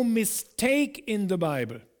no mistake in the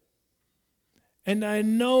Bible. And I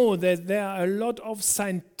know that there are a lot of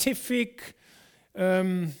scientific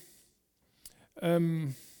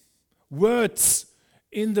words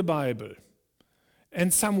in the Bible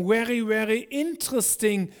and some very, very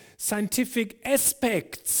interesting scientific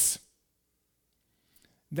aspects.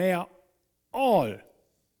 They are all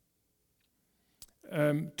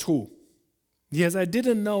true. Yes, I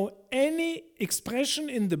didn't know any expression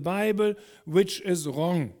in the Bible which is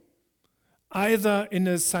wrong, either in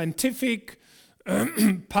a scientific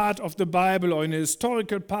part of the Bible or in a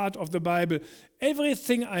historical part of the Bible.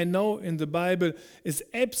 Everything I know in the Bible is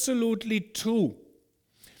absolutely true.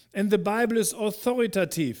 And the Bible is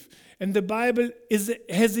authoritative. And the Bible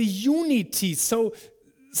has a unity. So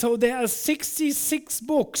there are 66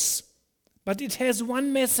 books, but it has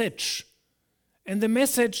one message. And the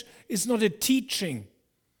message is not a teaching.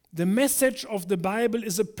 The message of the Bible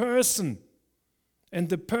is a person. And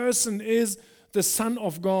the person is the Son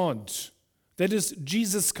of God. That is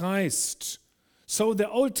Jesus Christ. So the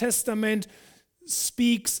Old Testament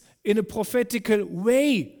speaks in a prophetical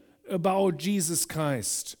way about Jesus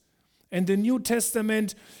Christ. And the New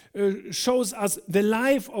Testament shows us the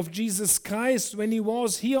life of Jesus Christ when he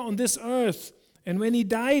was here on this earth and when he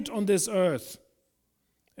died on this earth.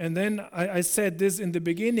 And then I said this in the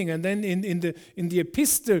beginning, and then in the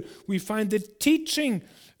epistle we find the teaching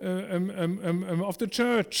of the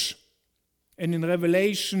church. And in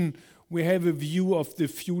Revelation we have a view of the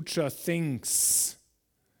future things.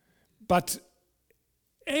 But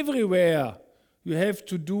everywhere you have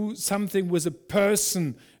to do something with a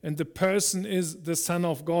person, and the person is the Son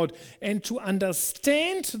of God. And to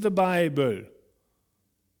understand the Bible,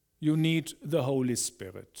 you need the Holy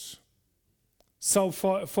Spirit. So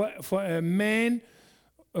for a man,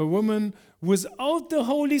 a woman without the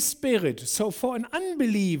Holy Spirit, so for an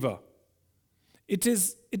unbeliever, it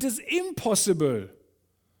is impossible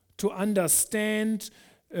to understand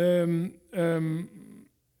the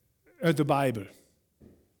Bible.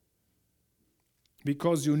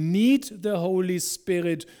 Because you need the Holy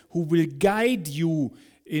Spirit who will guide you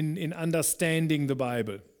in understanding the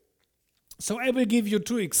Bible. So I will give you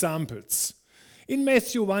 2 examples. In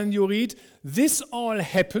Matthew 1 you read, "This all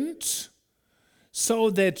happened so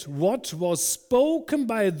that what was spoken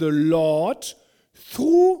by the Lord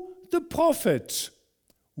through the prophet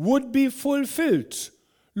would be fulfilled.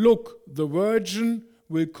 Look, the virgin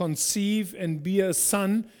will conceive and bear a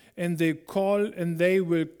son, and they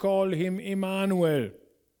will call him Emmanuel."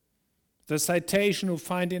 The citation you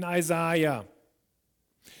find in Isaiah.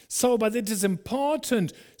 So, but it is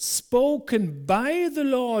important, spoken by the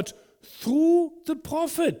Lord through the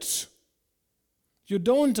prophet. You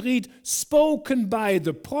don't read spoken by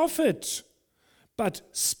the prophet, but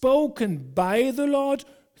spoken by the Lord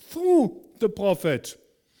through the prophet.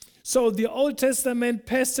 So the Old Testament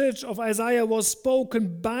passage of Isaiah was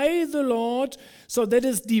spoken by the Lord, so that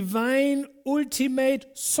is divine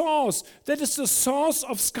ultimate source. That is the source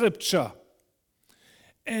of Scripture.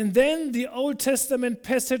 And then the Old Testament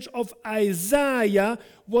passage of Isaiah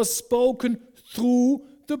was spoken through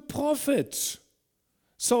the prophet.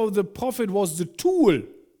 So the prophet was the tool,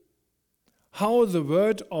 how the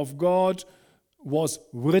word of God was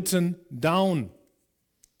written down.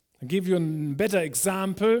 I'll give you a better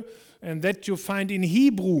example, and that you find in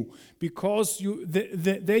Hebrew, because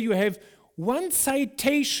there you have one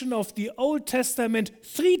citation of the Old Testament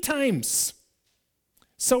 3 times.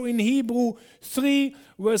 So in Hebrew 3,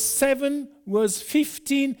 verse 7, verse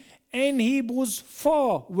 15, and Hebrews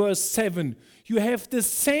 4, verse 7, you have the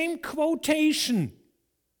same quotation,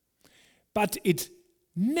 but it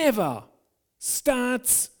never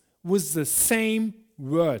starts with the same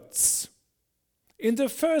words. In the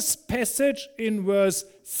first passage, in verse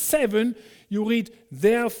 7, you read,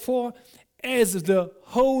 "Therefore, as the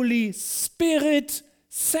Holy Spirit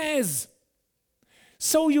says."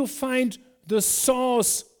 So you find the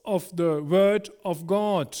source of the Word of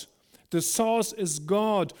God. The source is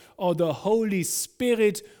God, or the Holy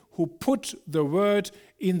Spirit, who put the Word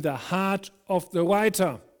in the heart of the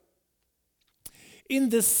writer. In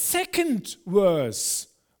the second verse,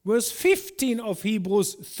 verse 15 of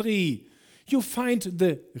Hebrews 3, you find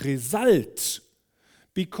the result,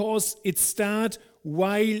 because it starts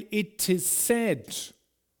while it is said.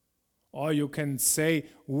 Or you can say,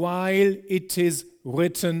 while it is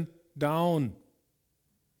written down.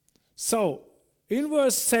 So, in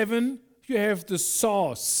verse 7, you have the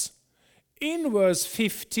source. In verse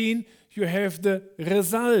 15, you have the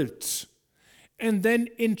result. And then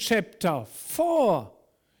in chapter 4,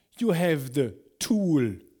 you have the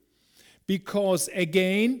tool. Because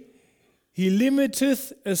again, he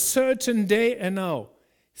limiteth a certain day, and now,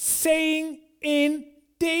 saying in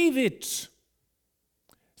David.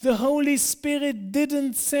 The Holy Spirit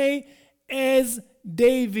didn't say, as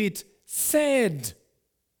David said,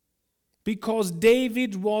 because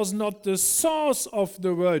David was not the source of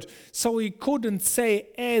the word, so he couldn't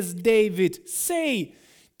say, as David say.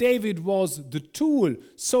 David was the tool,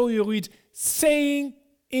 so you read, saying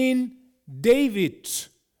in David,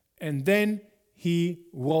 and then he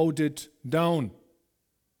wrote it down.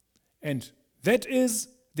 And that is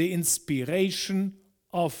the inspiration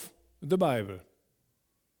of the Bible.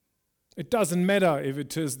 It doesn't matter if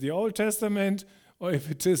it is the Old Testament or if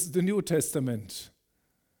it is the New Testament.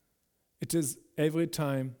 It is every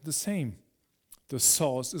time the same. The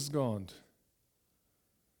source is God.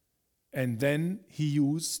 And then he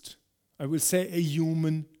used, I will say, a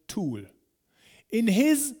human tool. In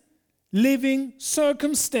his living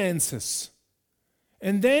circumstances.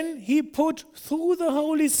 And then he put through the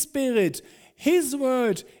Holy Spirit his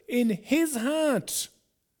word in his heart.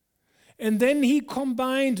 And then he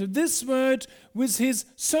combined this word with his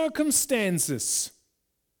circumstances.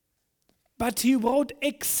 But he wrote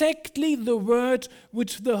exactly the word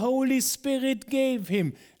which the Holy Spirit gave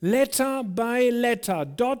him, letter by letter,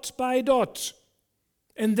 dot by dot.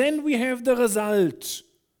 And then we have the result.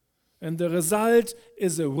 And the result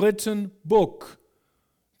is a written book,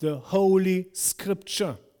 the Holy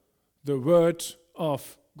Scripture, the Word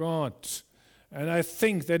of God. And I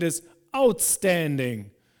think that is outstanding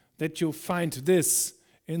that you find this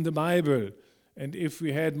in the Bible. And if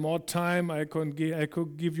we had more time, I could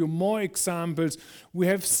give you more examples. We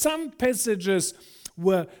have some passages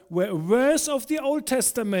where a verse of the Old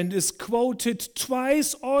Testament is quoted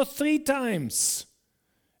twice or 3 times.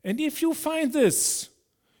 And if you find this,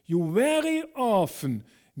 you very often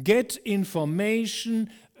get information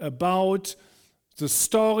about the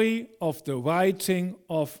story of the writing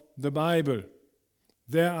of the Bible.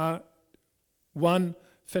 There are one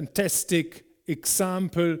fantastic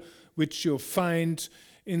example which you find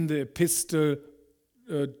in the epistle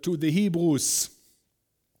to the Hebrews.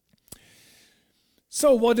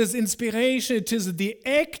 So what is inspiration? It is the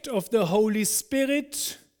act of the Holy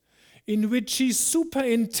Spirit in which he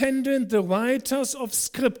superintended the writers of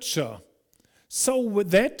Scripture, so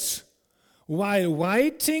that while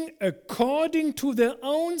writing according to their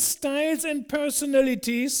own styles and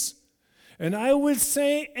personalities, and I will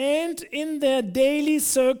say, and in their daily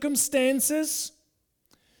circumstances,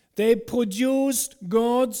 they produced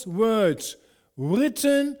God's word,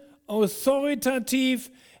 written, authoritative,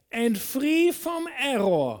 and free from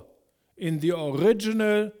error in the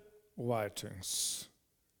original writings.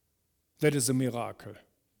 That is a miracle.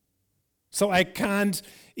 So I can't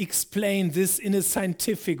explain this in a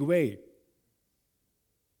scientific way.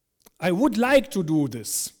 I would like to do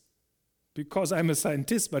this because I'm a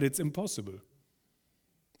scientist, but it's impossible.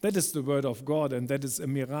 That is the word of God, and that is a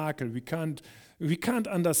miracle. We can't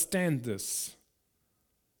understand this.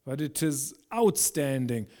 But it is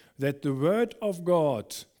outstanding that the word of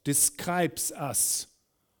God describes us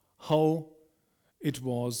how it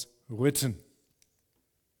was written.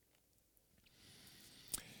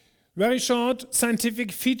 Very short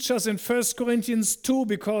scientific features in 1 Corinthians 2,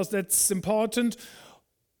 because that's important.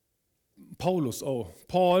 Paul,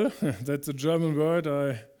 that's a German word,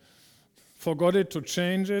 I forgot it to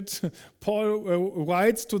change it. Paul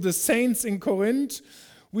writes to the saints in Corinth,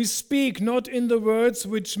 "We speak not in the words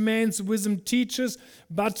which man's wisdom teaches,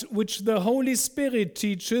 but which the Holy Spirit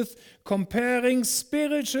teacheth, comparing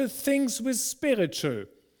spiritual things with spiritual."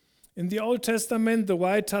 In the Old Testament, the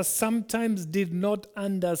writers sometimes did not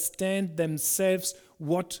understand themselves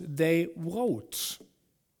what they wrote.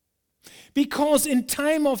 Because in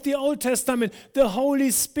time of the Old Testament, the Holy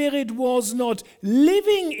Spirit was not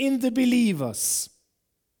living in the believers.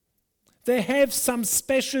 They have some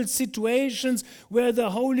special situations where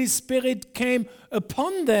the Holy Spirit came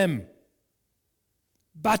upon them,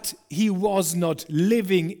 but he was not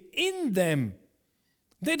living in them.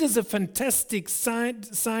 That is a fantastic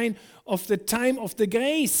sign of the time of the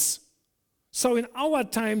grace. So in our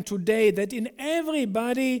time today, that in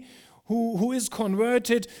everybody who is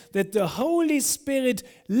converted, that the Holy Spirit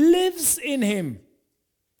lives in him.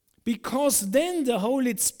 Because then the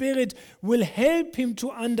Holy Spirit will help him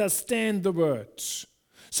to understand the word.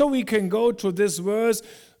 So we can go to this verse.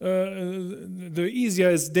 The easier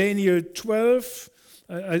is Daniel 12.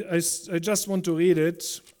 I just want to read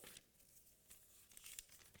it.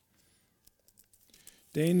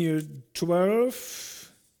 Daniel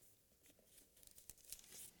 12.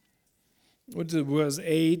 What's it, verse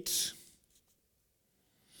 8?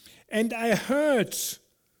 "And I heard,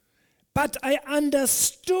 but I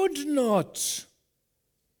understood not.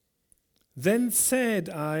 Then said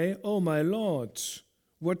I, O my Lord,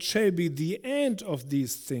 what shall be the end of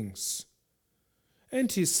these things?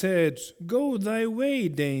 And he said, Go thy way,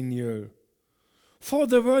 Daniel, for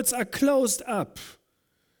the words are closed up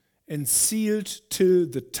and sealed till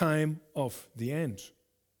the time of the end."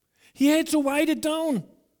 He had to write it down,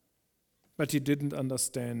 but he didn't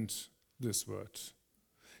understand this word.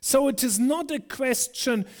 So it is not a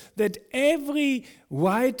question that every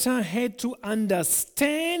writer had to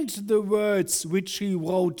understand the words which he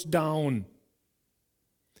wrote down.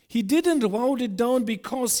 He didn't write it down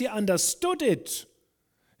because he understood it.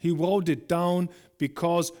 He wrote it down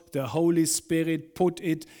because the Holy Spirit put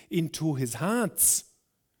it into his hearts.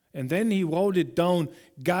 And then he wrote it down,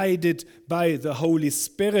 guided by the Holy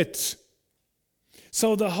Spirit.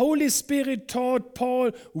 So the Holy Spirit taught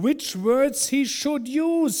Paul which words he should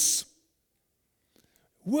use.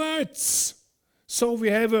 Words. So we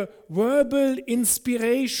have a verbal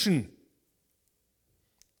inspiration.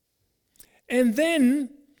 And then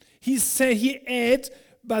he adds,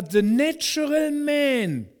 "But the natural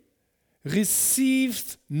man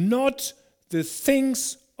received not the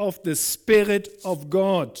things of the Spirit of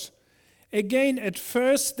God." Again, at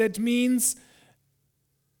first that means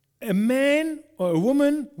a man or a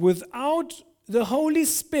woman without the Holy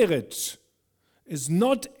Spirit is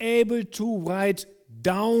not able to write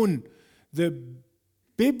down the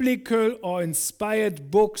biblical or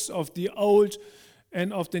inspired books of the Old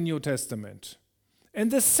and of the New Testament.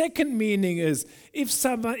 And the second meaning is, if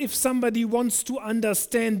somebody wants to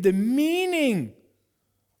understand the meaning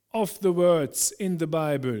of the words in the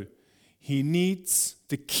Bible, he needs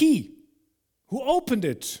the key who opened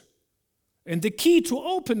it. And the key to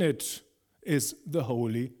open it is the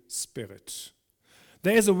Holy Spirit.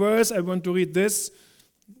 There is a verse, I want to read this,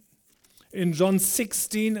 in John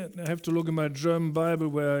 16. I have to look in my German Bible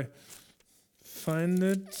where I find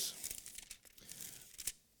it.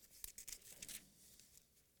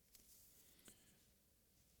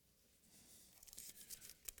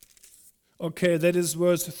 Okay, that is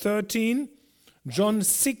verse 13. John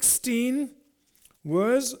 16,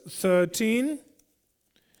 verse 13.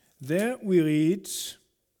 There we read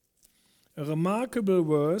a remarkable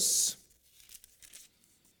verse.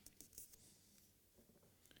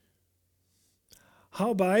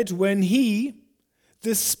 Howbeit, when he,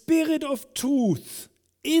 the Spirit of truth,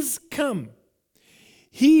 is come,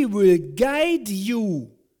 he will guide you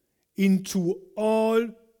into all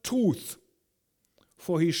truth.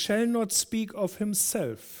 For he shall not speak of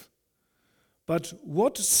himself, but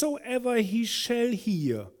whatsoever he shall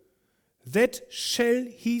hear, that shall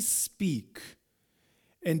he speak,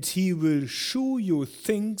 and he will shew you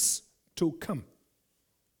things to come.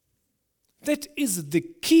 That is the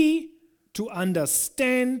key to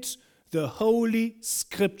understand the Holy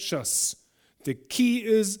Scriptures. The key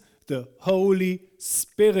is the Holy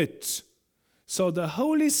Spirit. So the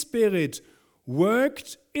Holy Spirit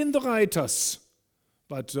worked in the writers,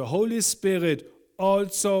 but the Holy Spirit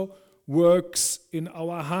also works in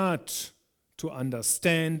our heart to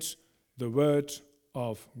understand the Word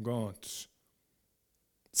of God.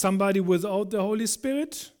 Somebody without the Holy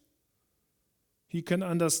Spirit, he can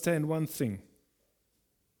understand one thing.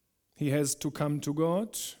 He has to come to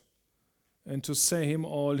God and to say him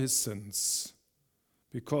all his sins,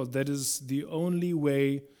 because that is the only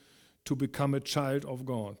way to become a child of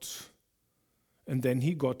God. And then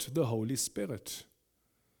he got the Holy Spirit.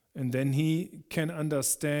 And then he can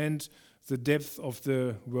understand the depth of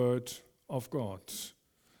the Word of God.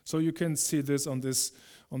 So you can see this on this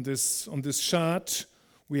chart.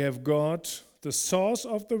 We have God, the source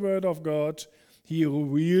of the Word of God. He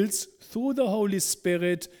reveals through the Holy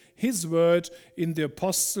Spirit his word in the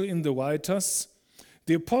apostle, in the writers.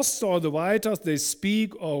 The apostle or the writers, they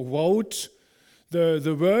speak or wrote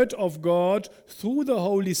the word of God through the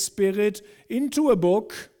Holy Spirit into a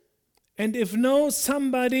book. And if now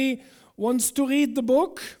somebody wants to read the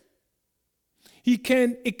book, he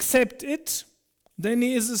can accept it. Then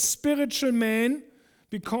he is a spiritual man,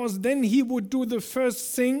 because then he would do the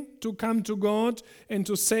first thing to come to God and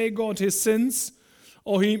to say God his sins,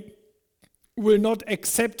 or he will not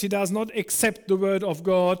accept, he does not accept the word of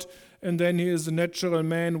God, and then he is a natural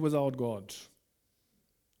man without God.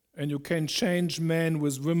 And you can change men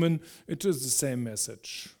with women, it is the same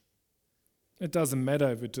message. It doesn't matter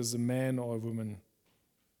if it is a man or a woman.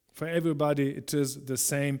 For everybody, it is the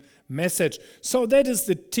same message. So that is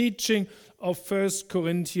the teaching of 1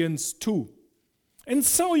 Corinthians 2. And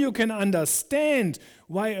so you can understand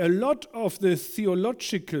why a lot of the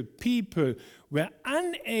theological people were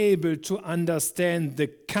unable to understand the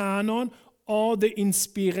canon or the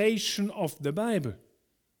inspiration of the Bible,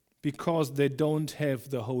 because they don't have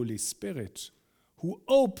the Holy Spirit who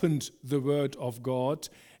opened the Word of God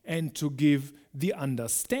and to give the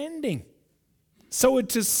understanding. So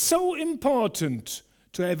it is so important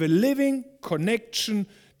to have a living connection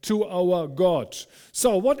to our God.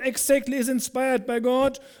 So what exactly is inspired by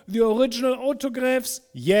God? The original autographs?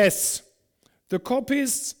 Yes. The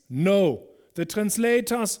copies? No. The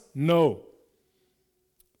translators? No.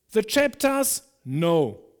 The chapters?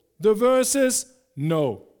 No. The verses?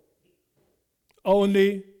 No.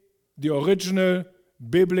 Only the original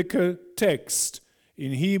biblical text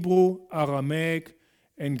in Hebrew, Aramaic,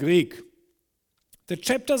 and Greek. The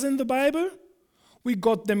chapters in the Bible, we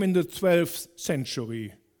got them in the 12th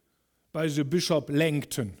century by the Bishop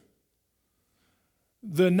Langton.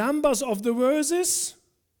 The numbers of the verses,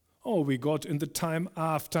 we got in the time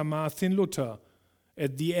after Martin Luther,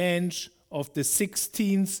 at the end of the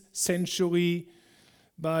 16th century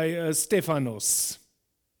by Stephanus.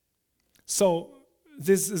 So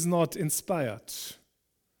this is not inspired.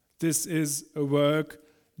 This is a work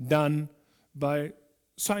done by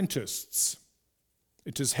scientists.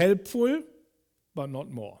 It is helpful, but not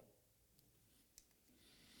more.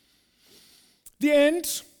 The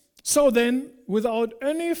end. So then, without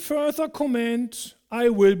any further comment, I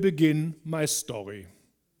will begin my story.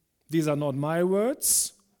 These are not my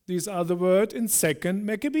words. These are the words in 2nd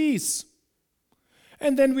Maccabees.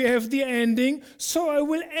 And then we have the ending, so I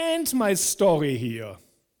will end my story here.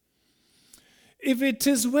 If it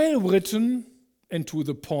is well written and to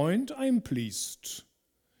the point, I am pleased.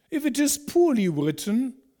 If it is poorly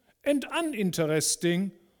written and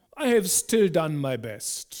uninteresting, I have still done my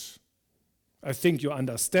best. I think you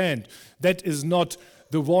understand. That is not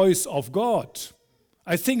the voice of God.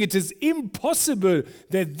 I think it is impossible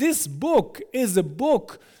that this book is a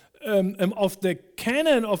book of the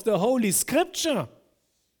canon of the Holy Scripture.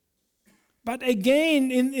 But again,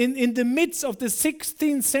 in the midst of the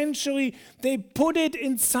 16th century, they put it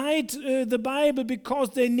inside the Bible because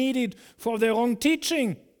they need it for their own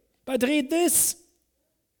teaching. But read this.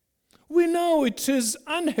 We know it is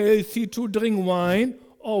unhealthy to drink wine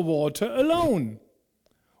or water alone,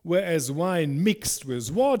 whereas wine mixed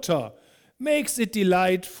with water makes it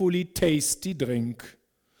delightfully tasty drink.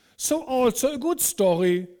 So also a good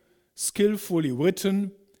story, skillfully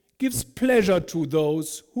written, gives pleasure to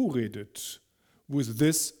those who read it. With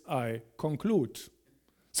this I conclude.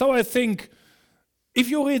 So I think, if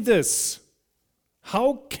you read this,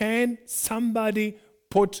 how can somebody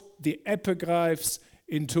put the epigraphs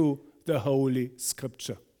into the Holy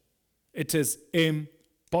Scripture? It is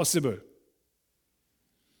impossible.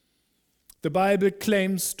 The Bible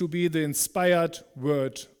claims to be the inspired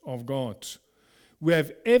Word of God. We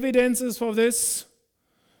have evidences for this,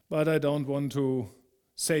 but I don't want to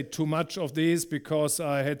say too much of these because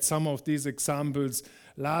I had some of these examples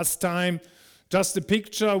last time. Just a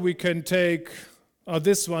picture we can take.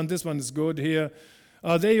 This one is good here.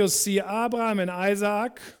 There you see Abraham and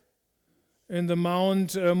Isaac in the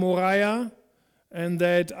Mount Moriah, and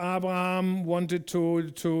that Abraham wanted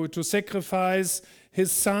to sacrifice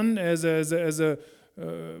his son as a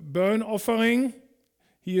burnt offering.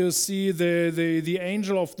 Here you see the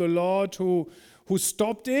angel of the Lord who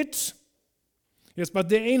stopped it. Yes, but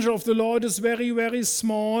the angel of the Lord is very, very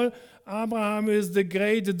small. Abraham is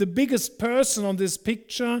the biggest person on this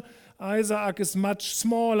picture. Isaac is much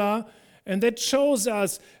smaller. And that shows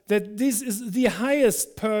us that this is the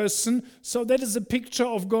highest person. So that is a picture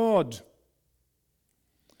of God.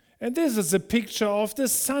 And this is a picture of the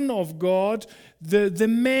Son of God, the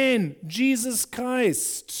man, Jesus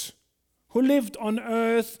Christ, who lived on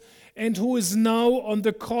earth and who is now on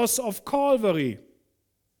the cross of Calvary.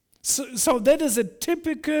 So that is a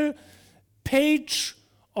typical page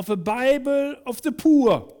of a Bible of the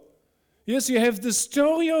poor. Yes, you have the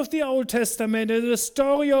story of the Old Testament and the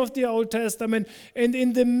story of the Old Testament, and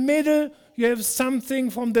in the middle you have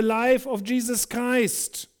something from the life of Jesus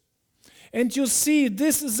Christ. And you see,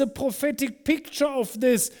 this is a prophetic picture of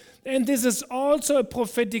this, and this is also a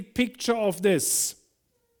prophetic picture of this.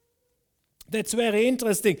 That's very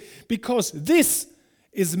interesting, because this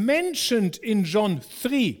is mentioned in John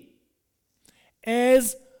 3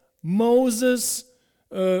 as Moses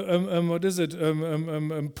rise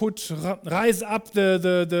up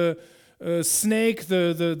the snake,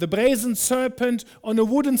 the brazen serpent on a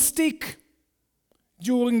wooden stick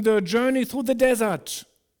during the journey through the desert.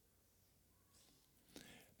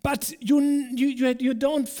 But you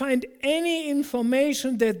don't find any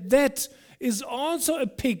information that is also a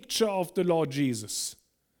picture of the Lord Jesus.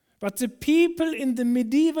 But the people in the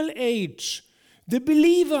medieval age, the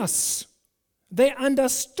believers, they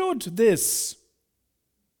understood this.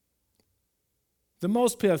 The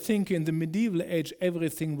most people think in the medieval age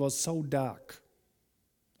everything was so dark.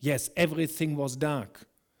 Yes, everything was dark.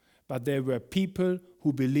 But there were people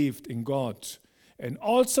who believed in God. And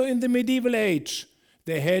also in the medieval age,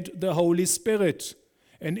 they had the Holy Spirit.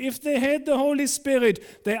 And if they had the Holy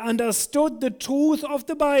Spirit, they understood the truth of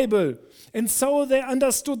the Bible. And so they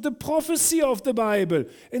understood the prophecy of the Bible.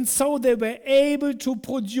 And so they were able to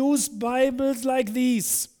produce Bibles like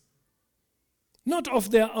these. Not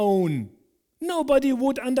of their own. Nobody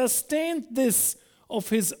would understand this of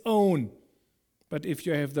his own. But if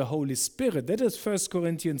you have the Holy Spirit, that is 1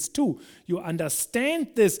 Corinthians 2, you understand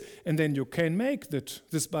this, and then you can make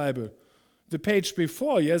this Bible. The page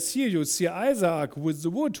before, yes, here you see Isaac with the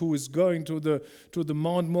wood who is going to the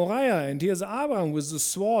Mount Moriah, and here's Abraham with the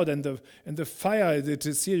sword and the fire that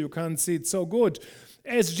is here. You can't see it so good.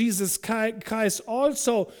 As Jesus Christ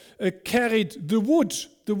also carried the wood,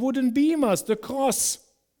 the wooden beamers, the cross.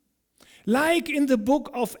 Like in the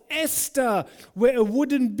book of Esther, where a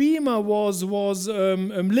wooden beamer was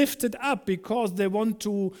lifted up because they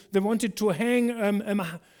wanted to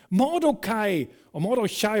hang Mordecai,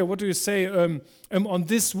 what do you say, on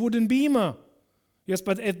this wooden beamer. Yes,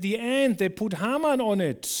 but at the end they put Haman on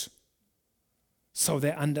it. So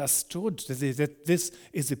they understood that this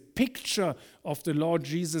is a picture of the Lord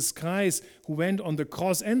Jesus Christ who went on the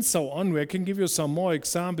cross and so on. I can give you some more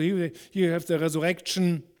examples. Here you have the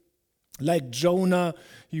resurrection, like Jonah.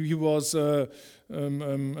 He was, to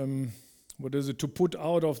put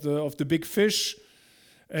out of the big fish.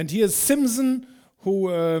 And here's Samson, who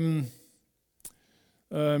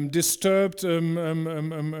disturbed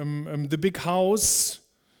the big house,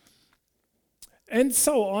 and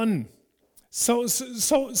so on. So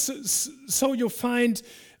you find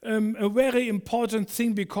a very important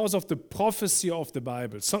thing because of the prophecy of the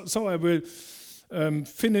Bible. So I will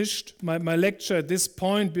finish my lecture at this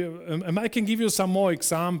point. I can give you some more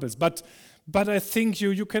examples, but I think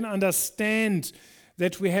you can understand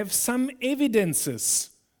that we have some evidences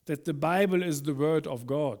that the Bible is the Word of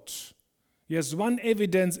God. Yes, one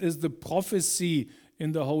evidence is the prophecy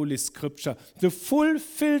in the Holy Scripture, the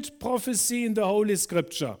fulfilled prophecy in the Holy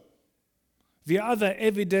Scripture. The other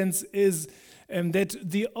evidence is that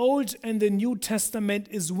the Old and the New Testament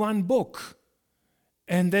is one book,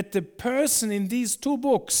 and that the person in these two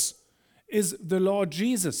books is the Lord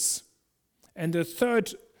Jesus. And the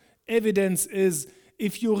third evidence is,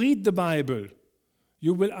 if you read the Bible,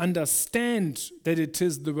 you will understand that it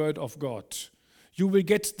is the Word of God. You will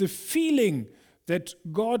get the feeling that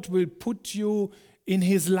God will put you in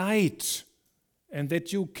His light and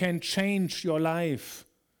that you can change your life.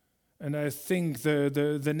 And I think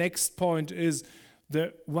the next point is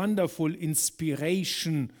the wonderful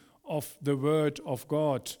inspiration of the Word of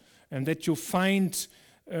God, and that you find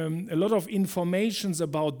a lot of informations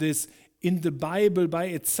about this in the Bible by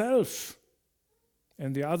itself.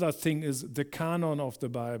 And the other thing is the canon of the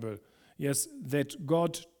Bible. Yes, that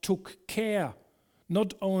God took care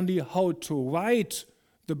not only how to write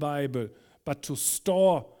the Bible, but to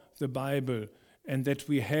store the Bible, and that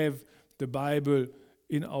we have the Bible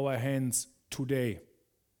in our hands today.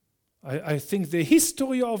 I think the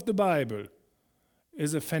history of the Bible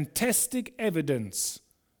is a fantastic evidence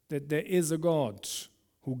that there is a God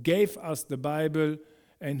who gave us the Bible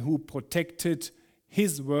and who protected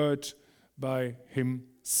His word by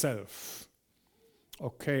Himself.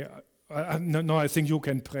 Okay, I think you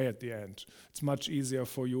can pray at the end. It's much easier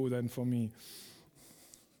for you than for me.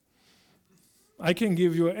 I can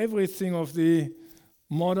give you everything of the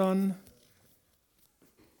modern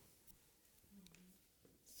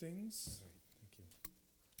things. Thank you.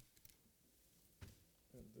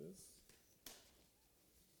 And this.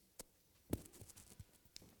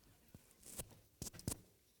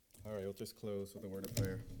 All right, we'll just close with a word of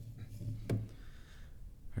prayer.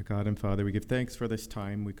 Our God and Father, we give thanks for this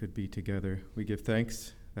time we could be together. We give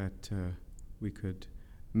thanks that we could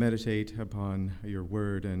meditate upon your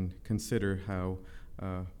word and consider how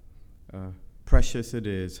precious it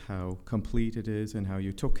is, how complete it is, and how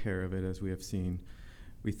you took care of it, as we have seen.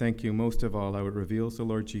 We thank you most of all how it reveals the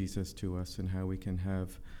Lord Jesus to us and how we can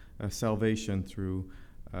have salvation through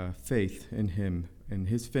faith in Him and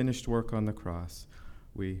His finished work on the cross.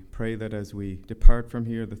 We pray that as we depart from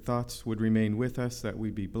here, the thoughts would remain with us, that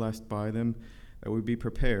we be blessed by them, that we be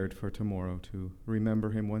prepared for tomorrow to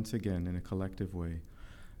remember Him once again in a collective way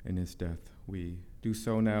in His death. We do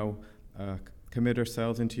so now, commit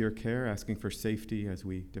ourselves into your care, asking for safety as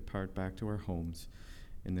we depart back to our homes.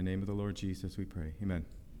 In the name of the Lord Jesus, we pray. Amen.